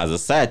make sure as a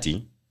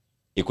society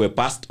ikwe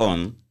passed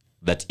on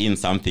that in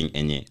something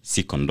enye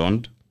si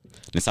condoned,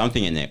 ni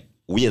something enye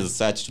we as a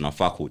society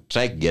tunafaa ku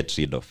try to get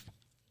rid of.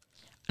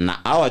 Na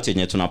hawa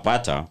chenye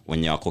tunapata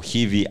wenye wako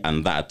hivi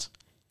and that,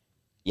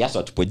 yes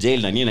watupo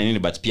jail na nini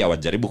but pia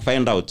wajaribu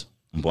find out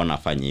mbona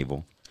afanye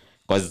hivyo.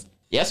 Because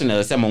yes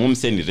unaweza sema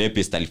umse ni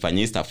rapist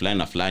alifanya stuff fulani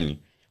na fulani,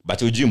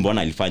 but hujui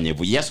mbona alifanya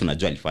hivyo. Yes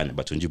unajua alifanya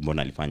but hujui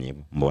mbona alifanya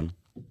hivyo. Mbona?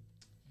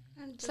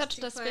 Sasa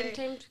tutaspend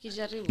time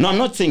tukijaribu. No, I'm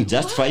not saying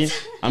justify.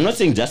 I'm not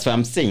saying justify.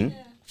 I'm saying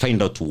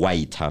find out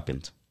why it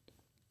happened.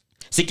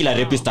 Si kila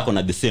rapist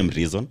akona the same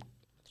reason.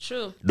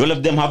 True. Do all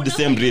of them have the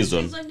same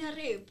reason?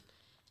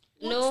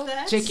 No.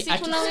 Check Si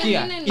it, kuna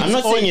sikia. wengine I'm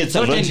not saying it's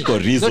a logical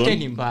reason. Zote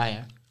ni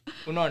mbaya.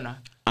 Unaona?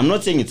 I'm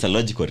not saying it's a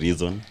logical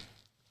reason.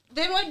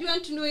 Then why do you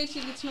want to know it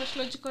if it's not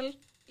logical?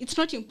 It's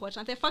not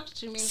important. The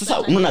fact remains.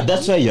 Sasa unaona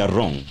that's why you're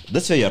wrong.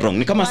 That's why you're wrong.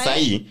 Ni kama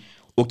sahi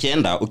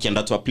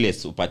ukienda to a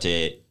place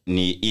upate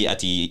ni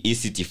ati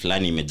city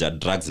fulani imejaa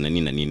drugs na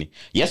nini na nini.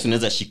 Yes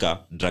unaweza shika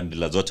drug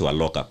dealers zote wa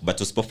lock up,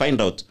 but usipo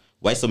find out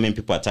why so many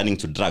people are turning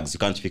to drugs, you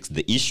can't fix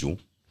the issue,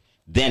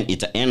 then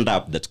it end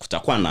up that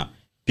kutakuwa na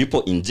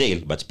people in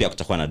jail but pia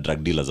kutakuwa na drug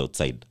dealers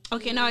outside.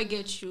 Okay, now I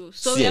get you.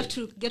 So we have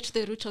to get to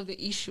the root of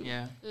the issue.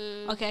 Yeah.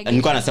 Okay, I get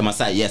Nilikuwa nasema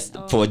saa yes,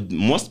 for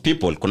most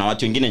people kuna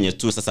watu wengine wenye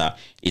tu sasa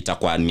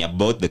itakuwa ni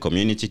about the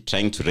community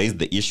trying to raise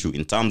the issue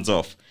in terms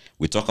of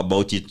we talk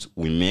about it,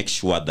 we make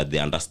sure that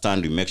they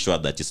understand, we make sure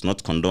that it's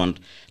not condoned,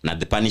 and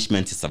the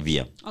punishment is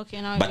severe.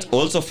 Okay, now but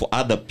also for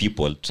other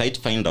people, try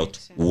to find out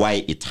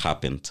why it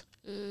happened.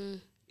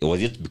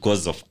 Was it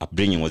because of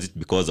upbringing? Was it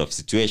because of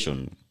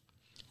situation?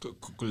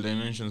 Could I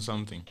mention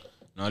something?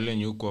 Now when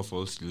you are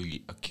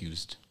falsely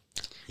accused.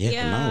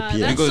 Yeah, now,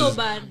 that's because, so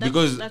bad.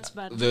 Because that's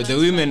bad. The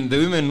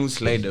women who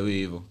slide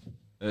away,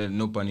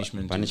 no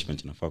punishment.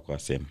 Punishment inafaa kuwa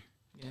same.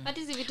 But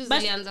hizi vitu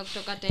zilianza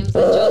kutoka times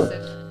za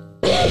Joseph.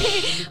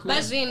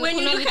 But when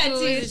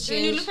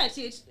you look at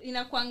it,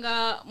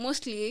 inakwanga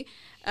mostly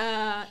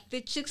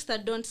the chicks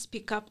that don't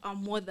speak up are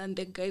more than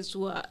the guys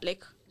who are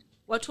like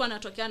watu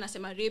wanatokea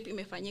nasema rape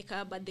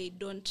imefanyika but they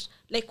don't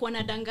like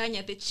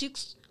wanadanganya. The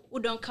chicks who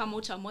don't come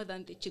out are more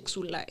than the chicks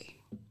who lie.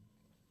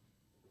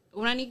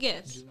 Unani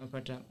get?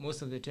 Unapata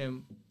most of the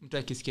time mtu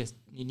akisikia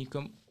nini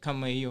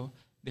kama hiyo,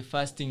 the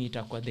first thing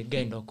itakuwa the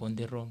guy ndo on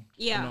the wrong.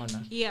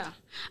 Unaona? Yeah.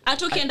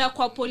 Atokienda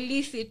kwa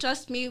police,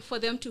 trust me,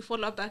 for them to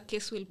follow up that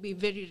case will be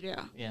very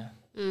rare. Yeah.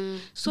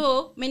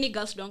 So many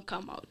girls don't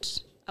come out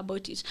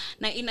about it.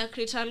 Na ina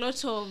create a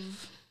lot of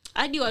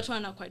hadi watu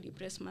wanakuwa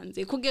depressed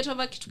manze. Kuget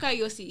over kitu kama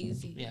hiyo si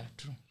easy. Yeah,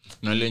 true.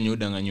 Na leo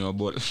nyudanganywa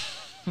ball.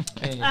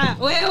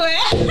 Wewe.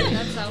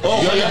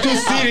 You're too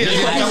serious.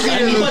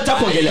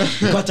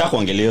 Nilikuwa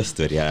kuongelea hiyo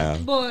story ya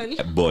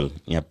ball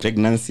ya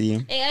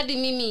pregnancy. Hadi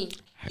mimi.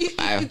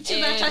 It's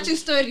a touching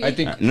story. I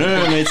think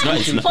No, it's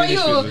not. For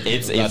you.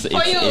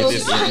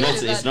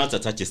 It's not a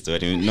touchy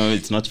story. No,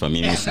 it's not for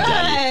me, Miss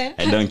Jali.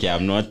 I don't care.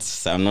 I'm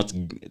not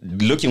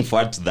looking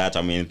forward to that or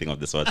anything of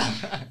the sort.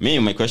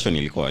 My question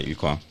ilikuwa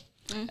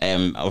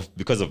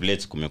because of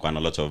late kumekuwa a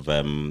lot of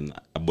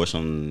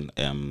abortion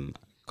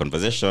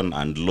conversation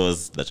and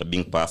laws that are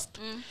being passed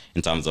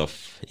in terms of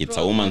it's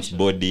a woman's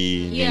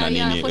body.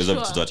 For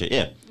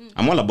sure.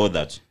 I'm all about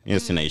that.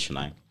 Yes, in issue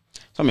now.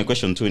 So my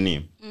question to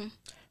you,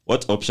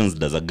 what options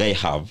does a guy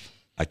have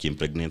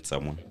impregnate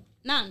someone?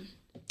 None.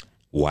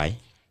 Why?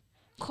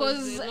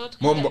 Because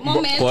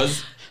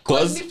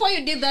Cause before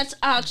you did that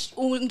act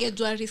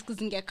ungejua risk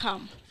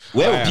zingekam.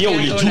 Wewe pia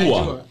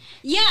ulijua.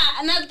 Yeah,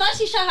 and that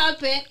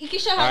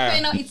ikisha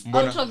happen now it's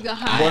out of your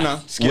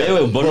hands.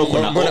 Wewe mbona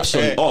kuna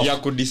option off ya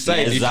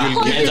kudecide if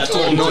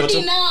you'll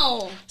Body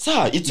now.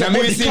 Sir, it's your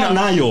body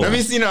nayo. Na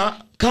mimi sina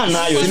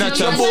Sina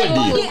cha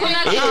body.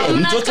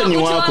 Mtoto ni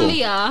wako.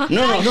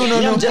 No.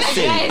 I'm just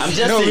saying.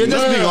 We're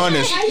just being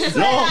honest.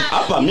 No,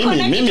 hapa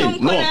mimi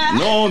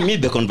no, me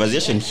the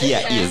conversation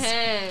here is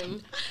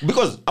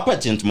because hapa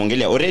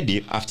tumongelea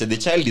already after the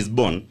child is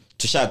born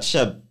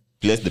tusha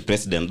place the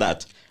precedent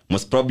that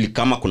most probably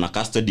kama kuna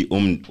custody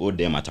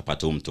dem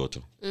atapata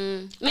mtoto.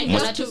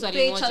 Must to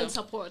pay child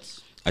support.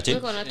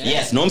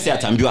 Yes, no mse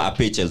atambiwa a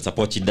pay child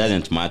support, it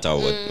doesn't matter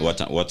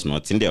what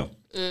not ndio.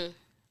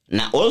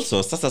 Na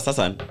also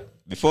sasa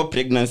before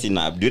pregnancy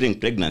na during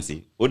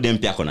pregnancy dem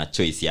pia kuna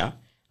choice ya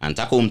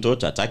anataka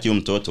mtoto ataki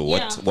mtoto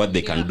what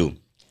they can do.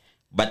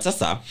 But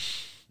sasa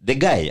the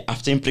guy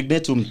after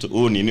impregnate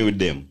nini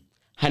dem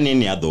hana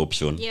any other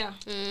option.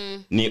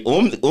 Ni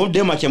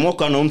dem akiamua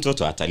kuwa na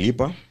mtoto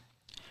atalipa,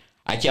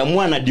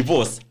 akiamua na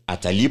divorce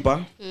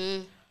atalipa.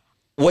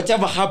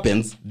 Whatever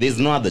happens there's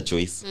no other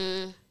choice.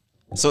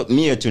 So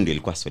mimi tu ndio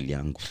ilikuwa swali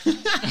yangu.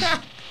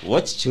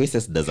 What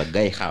choices does a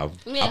guy have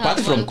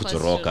apart from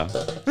kutoroka?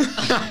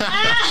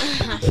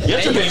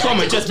 Yes, ndio ilikuwa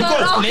my choice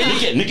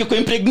because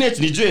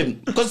nikikuimpregnate nijue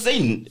because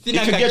saying if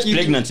you get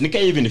pregnant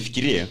nikai even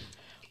nifikirie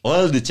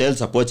all the child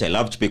support I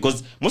love to pay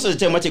because most of the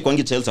time wacha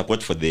kwangi child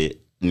support for the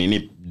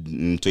nini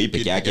mtoi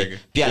peke yake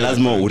pia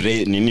lazima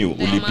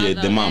ulipie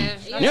the mom.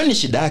 Ni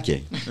shida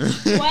yake.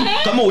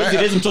 Kama uwezi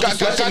raise mtoto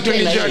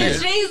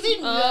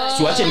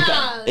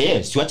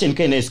siwache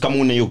nikae naye kama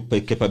una hiyo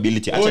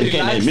capability. Acha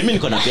nikae naye. Mimi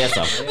niko na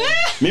pesa.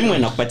 Mimi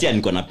nakupatia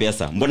niko na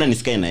pesa. Mbona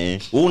nisikae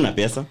naye? Wewe una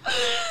pesa?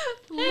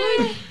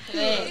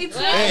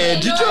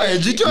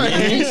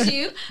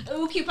 Jitoe.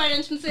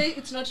 Parents say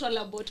it's not all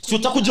about. Si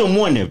utakuja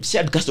umuone,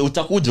 shared custody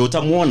utakuja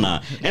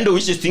utamuona. Endo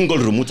uishi single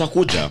room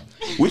utakuja.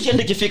 Weekend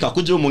ikifika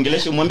kuja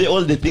umuongeleshe umwambie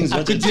all the things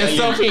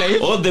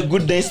all the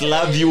good days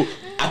love you.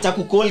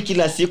 Atakukall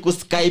kila siku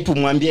Skype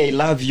umwambie I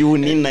love you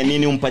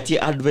nini umpatie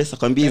advice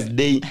akwambie his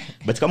day.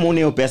 But kama una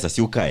hiyo pesa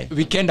si ukae.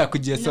 Weekend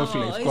akuje soft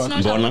life kwa.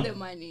 Mbona?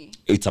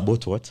 It's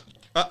about what?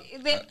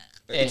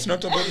 It's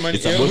not about money.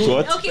 It's about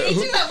what? Okay, it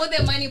is about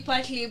the money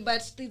partly,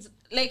 but it's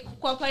like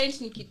kwa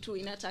parents ni kitu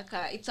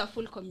inataka it's a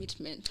full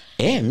commitment.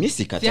 Mimi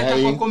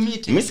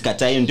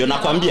sikatai ndio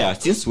nakwambia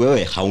since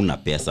wewe hauna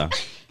pesa.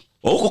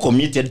 Uko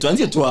committed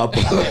tuanzie tu hapo.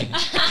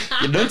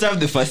 You don't have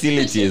the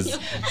facilities.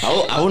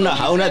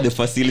 Hauna the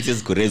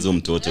facilities ku raise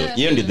mtoto.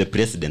 Hiyo ndio the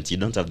president. You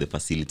don't have the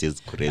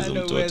facilities ku raise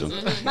mtoto.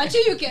 But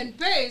you can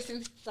pay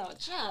since it's our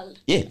child.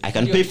 Yeah, I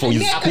can pay for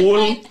his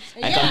school.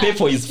 I can pay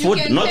for his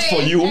food, not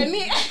for you.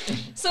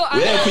 So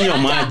wewe kunywa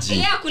maji.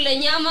 Yeye kule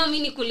nyama mimi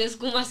ni kule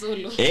sukuma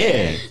solo.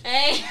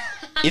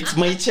 It's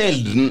my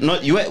child.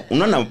 Not you.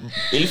 Unaona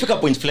ilifika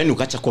point fulani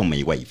ukaacha kuwa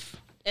my wife.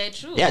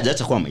 True. Yeah,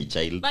 hata kwa my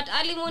child. But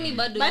alimony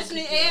bado. But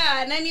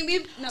nani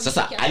mimi na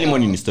sasa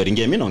alimony ni story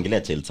ngine mimi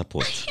naongelea child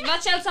support.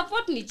 But child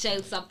support ni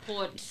child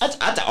support.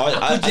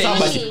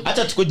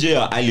 Hata tukuje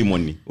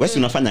alimony. Wewe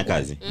unafanya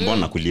kazi,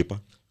 mbona kulipa?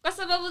 Kwa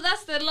sababu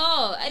that's the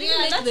law. I didn't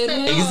make the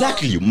law.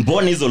 Exactly.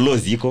 Mbona hizo laws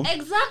ziko?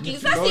 Exactly.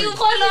 Sasa you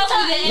follow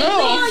the you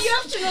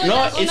have to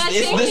know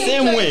it's the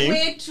same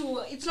way.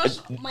 It's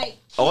not my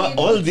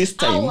all this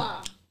time.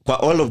 Kwa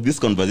all of this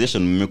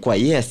conversation mmekuwa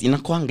yes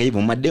inakuanga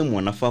hivyo mademu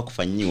wanafaa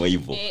kufanyiwa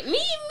hivyo.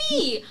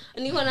 Mimi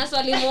niko na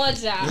swali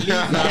moja.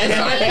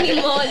 Swali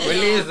ni moja.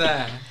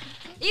 Uliza.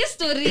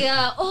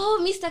 Historia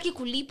mimi sitaki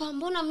kulipa,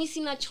 mbona mimi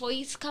sina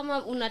choice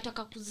kama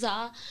unataka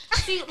kuzaa?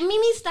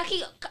 Mimi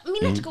sitaki, mimi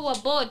nataka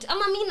abort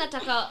ama mimi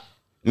nataka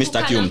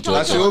sitaki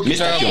mtoto.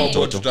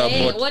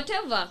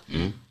 Whatever.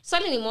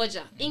 Swali ni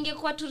moja.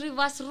 Ingekuwa to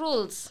reverse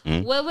rules.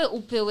 Wewe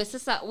upewe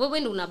sasa, wewe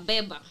ndio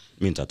unabeba.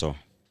 Mimi nitatoa.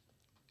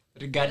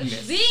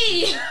 Regardless.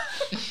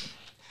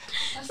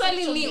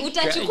 Swali ni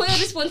utachukua hiyo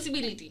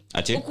responsibility.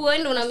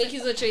 Ukuenda una make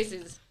hizo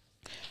choices.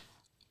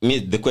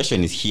 The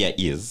question is here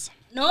is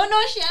No,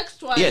 she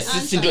asked one.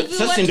 Yes,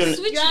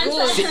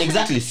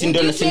 exactly.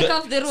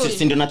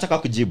 Sindo nataka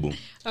kujibu.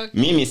 Okay.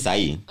 Mimi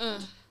sahi.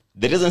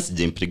 The reason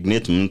sija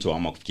impregnate mtu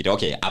ama kufikiria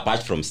okay,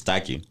 apart from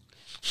staki.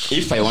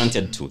 If I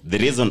wanted to, the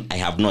reason I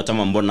have not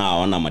ama mbona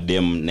aona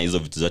madem na hizo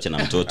vitu zote na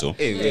mtoto.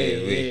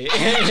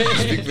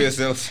 Speak for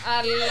yourself.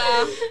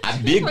 Allah. A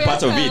big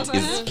part of it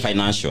is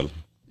financial.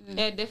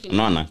 Definitely.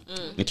 Unaona?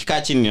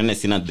 Nikikaa chini nione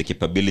sina the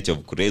capability of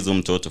raise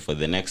mtoto for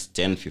the next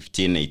 10,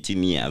 15,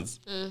 18 years.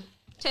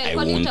 I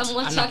Kwani won't.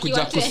 utamwacha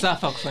anakuja akiwa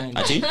kusafa kufanya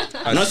Ati?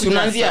 No, si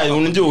unaanzia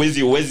unajua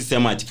huwezi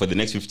sema ati for the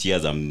next 50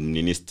 years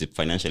I'm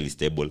financially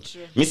stable.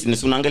 Mimi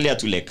si unaangalia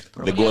tu like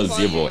the goals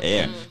hivyo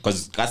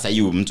because kasa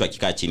hiyo mtu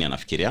akikaa chini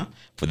anafikiria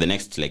for the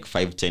next like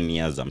 5-10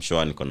 years I'm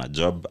sure niko na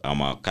job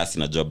ama kasi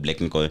na job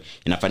like niko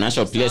in a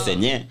financial place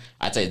yenye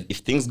hata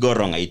if things go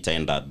wrong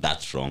haitaenda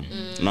that wrong.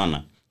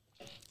 Unaona?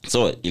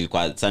 So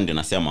ilikuwa Sunday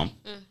nasema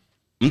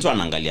mtu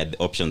anaangalia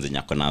the options zenye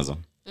ako nazo.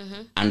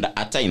 And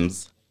at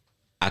times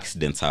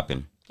accidents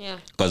happen. Yeah.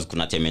 Because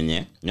kuna time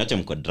yenye nyote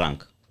mko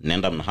drunk,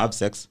 nenda mna have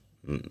sex,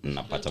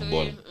 napata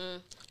ball.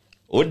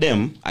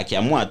 Udem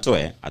akiamua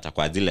atoe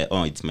atakuwa zile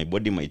it's my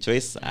body my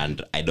choice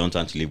and I don't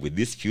want to live with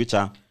this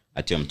future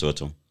ati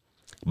mtoto.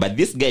 But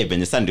this guy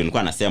venye sasa ndio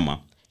nilikuwa nasema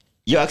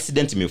your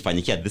accident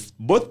imefanyikia this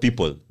both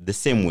people the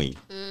same way.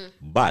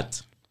 But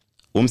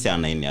umse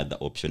ana any other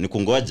option. Ni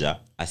kungoja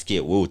asikie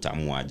wewe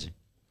utamuaje.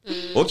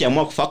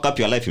 Ukiamua kufuck up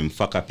your life,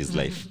 fuck up his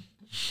life.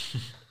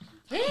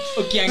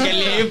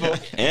 ukiangalia hivyo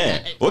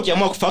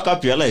ukiamua kufuck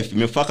up your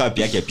life, fuck up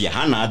yake pia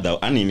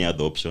hana any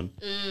other option.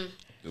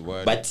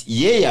 But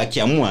yeye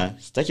akiamua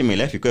sitaki my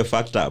life ikuwe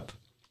fucked up.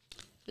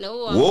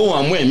 Wewe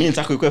amue mimi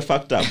nitaka ikuwe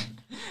fucked up.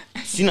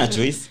 Sina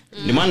choice.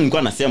 Ni maana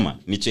nilikuwa nasema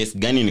ni choice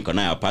gani niko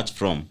nayo apart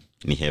from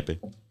ni happy.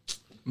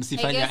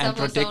 msifanye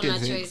unprotected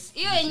sex.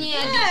 Hiyo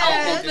yenyewe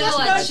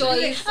au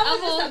choice.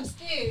 Hapo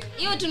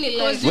hiyo tu ni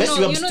life.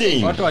 Wewe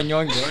abstain. Watu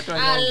wanyonge.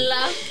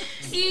 Allah.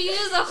 Si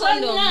use a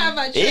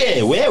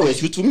condom. Wewe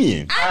si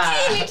utumie.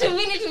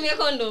 Nitumie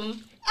condom.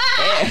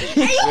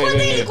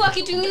 Hiyo ilikuwa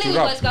kitu kingine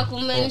nilikuwa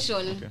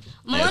kumention.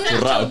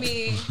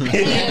 Vasectomy.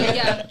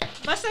 Yeah.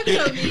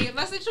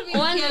 Vasectomy.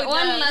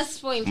 One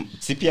last point.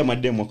 Si pia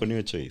madem wako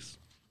niyo choice.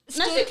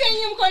 Na si pia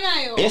nyinyi mko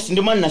nayo. Yes,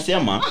 ndio maana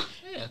nasema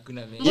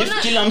Hakuna venye.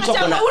 if kila mtu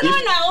akona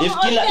if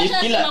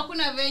kila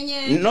hakuna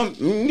venye. no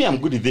me I'm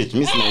good with it.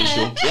 Mimi sina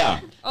issue.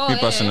 Yeah. Me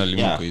personally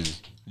Yeah. mko hizi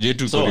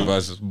yetu So- iko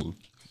reversible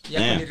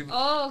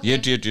Okay.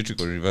 yetu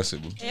iko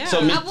reversible.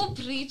 So me Hapo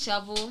preach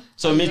hapo.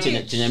 so me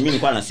chenye mimi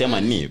nilikuwa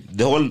nasema ni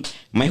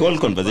my whole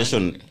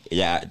conversation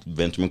ya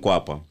event tumekuwa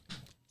hapa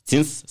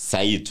since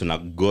sai tuna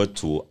go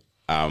to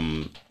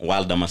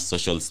world ama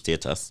social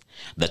status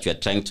that we are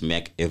trying to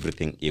make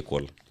everything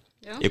equal.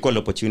 Equal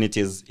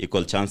opportunities,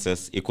 equal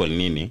chances, equal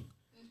nini.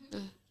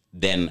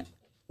 Then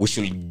we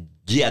should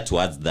gear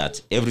towards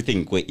that.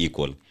 Everything go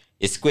equal.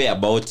 It's quite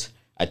about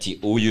ati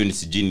huyu ni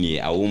sijini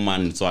a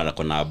woman so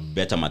anakona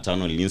better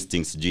maternal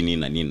instincts sijini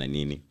na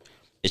nini.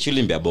 It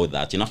shouldn't be about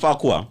that. Inafaa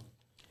kuwa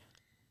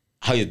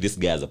how is this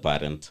guy as a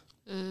parent?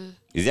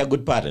 Is he a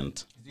good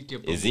parent?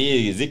 Is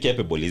he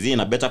capable? Is he in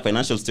a better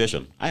financial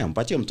situation?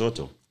 Mpatie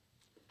mtoto.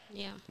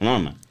 Yeah.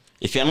 Unaona?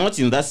 If you're not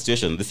in that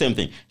situation, the same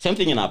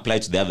thing in apply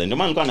to the other. Ndio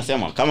maana nilikuwa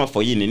nasema kama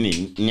for you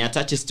ni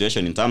attach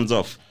situation in terms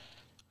of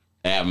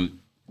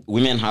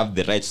women have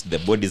the rights to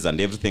their bodies and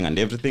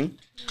everything.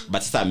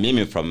 But sasa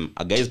mimi from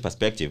a guy's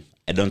perspective,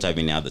 I don't have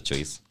any other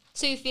choice.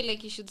 So you feel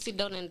like you should sit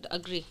down and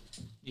agree?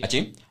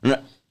 Ati?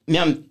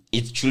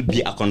 It should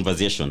be a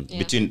conversation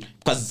between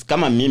because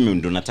kama mimi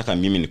ndo nataka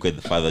mimi nikuwe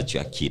the father to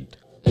your kid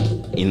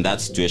in that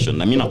situation.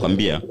 Na mimi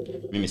nakwambia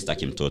mimi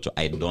sitaki mtoto.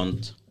 I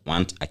don't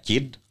want a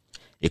kid.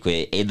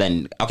 Okay,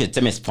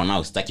 tell me for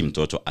now sitaki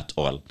mtoto at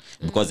all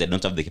because I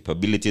don't have the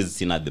capabilities,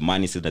 sina the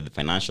money, sina the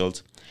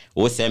financials.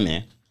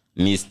 Useme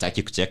mimi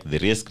sitaki kucheck the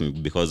risk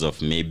because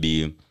of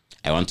maybe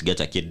I want to get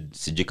a kid,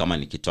 sijui kama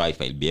nikitoa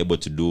if I'll be able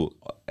to do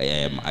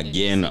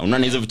again.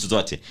 Unaona hizo vitu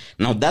zote.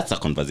 Now that's a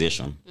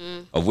conversation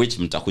of which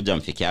mtakuja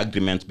mfikia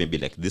agreement maybe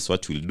like this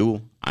what we'll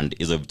do and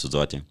hizo vitu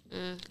zote.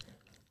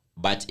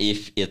 But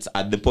if it's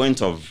at the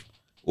point of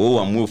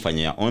amue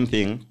ufanye your own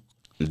thing,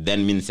 then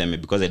mimi niseme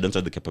because I don't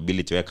have the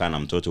capability weka na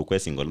mtoto ukwe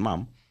single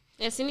mom.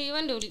 Yes, ni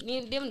wende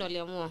dem ndo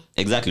aliamua.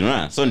 Exactly.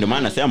 No. So ndio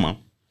maana nasema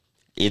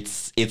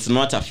it's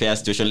not a fair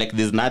situation. Like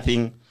there's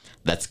nothing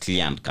that's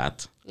clear and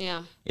cut.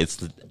 Yeah.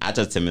 It's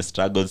hata seme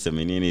struggle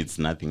seme nini, it's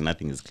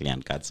nothing is clear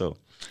and cut. So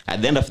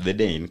at the end of the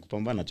day ni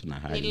kupambana tu na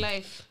hali. Ni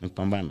life. Ni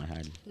kupambana na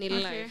hali. Ni Okay.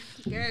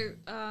 life. Guys,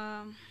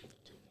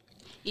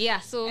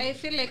 Yeah, so I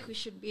feel like we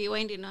should be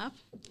winding up.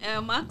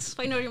 Max,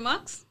 final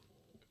remarks?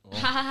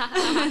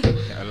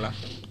 Allah,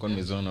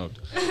 con zone out.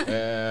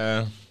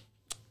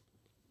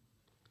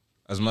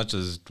 As much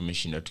as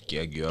tumeshinda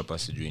tukiargue hapa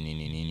sijui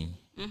nini.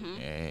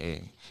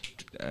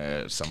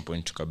 Some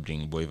point to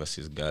bring boy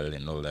versus girl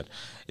and all that.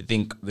 I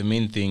think the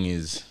main thing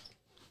is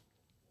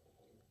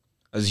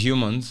as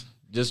humans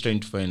just trying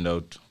to find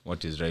out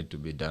what is right to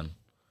be done.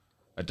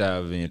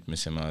 Hata venye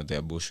tumesema the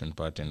abortion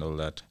part and all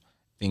that. I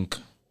think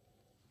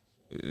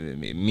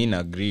me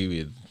agree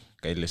with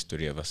Kyle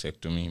story of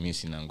vasectomy. Me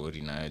sina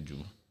ngori na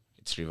juu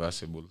it's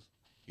reversible.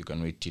 You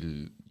can wait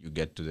till you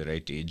get to the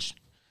right age.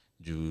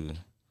 Juu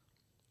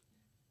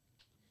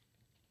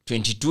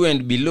 22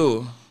 and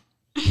below,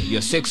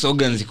 your sex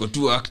organs iko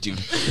too active.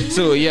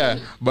 So yeah,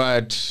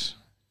 but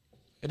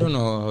I don't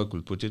know how I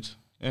could put it.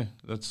 Yeah,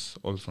 that's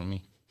all from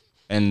me.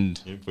 And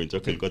Point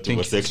yako ilikuwa tu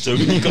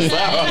vasectomy niko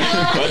sawa.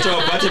 Wacha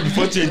wapate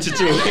before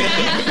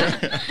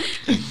 22.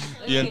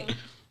 yeah.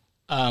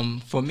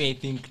 For me I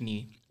think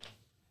ni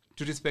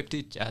to respect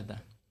each other.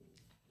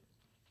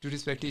 to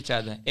respect each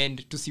other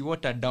and to see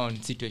water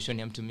down situation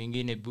ya mtu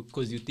mwingine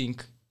because you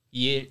think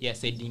ya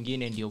side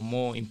ingine ndio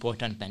more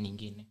important than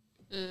ingine.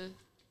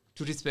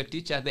 To respect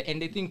each other,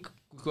 and I think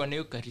ukiwa na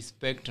hiyo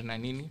respect na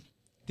nini,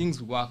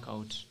 things work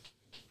out,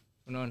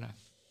 unaona.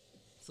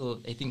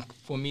 So I think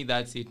for me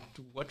that's it.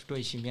 Watu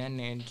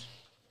tuheshimiane and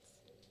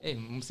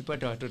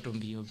msipate watoto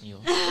mbio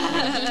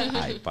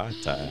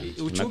haipata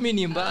uchumi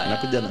ni mbaya,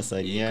 nakuja na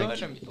sari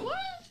yake.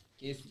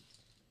 Yes.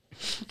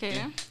 Okay.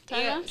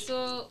 Yeah,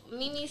 so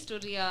mini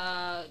story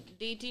ya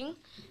dating,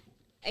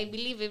 I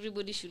believe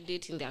everybody should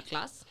date in their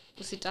class.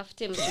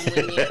 Usitafute mtu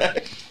mwenye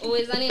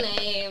uwezani na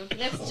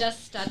let's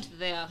just start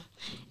there.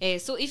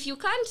 So if you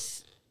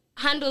can't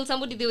handle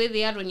somebody the way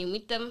they are when you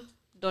meet them,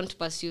 don't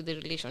pursue the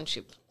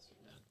relationship.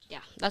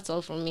 Yeah, that's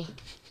all from me.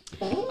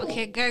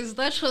 Okay, guys,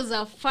 that was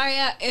a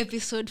fire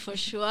episode for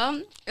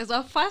sure. As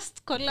our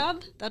first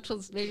collab, that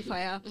was very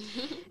fire.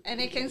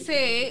 And I can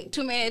say,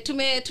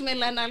 tume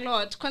learn a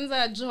lot.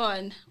 Kwanza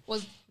John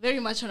was very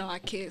much on our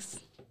case,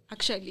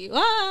 actually.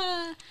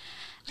 Wow.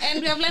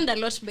 And we have learned a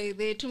lot by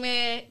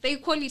the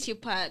equality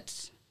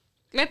part.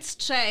 Let's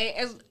try,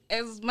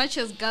 as much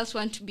as girls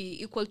want to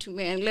be equal to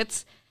men,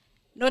 let's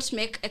not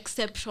make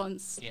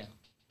exceptions. Yeah.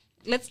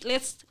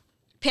 Let's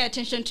pay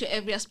attention to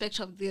every aspect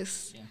of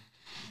this. Yeah.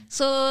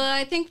 So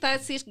I think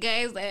that's it,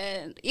 guys.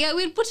 And yeah,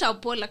 we'll put our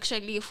poll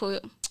actually for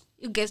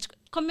you guys to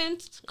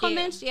comment.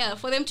 Yeah,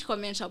 for them to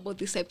comment about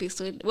this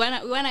episode. We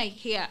wanna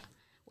hear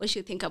what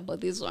you think about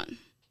this one.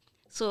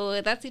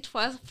 So that's it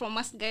from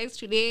us, guys,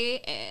 today.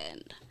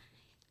 And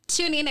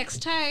tune in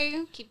next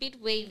time. Keep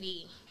it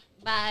wavy.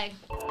 Bye.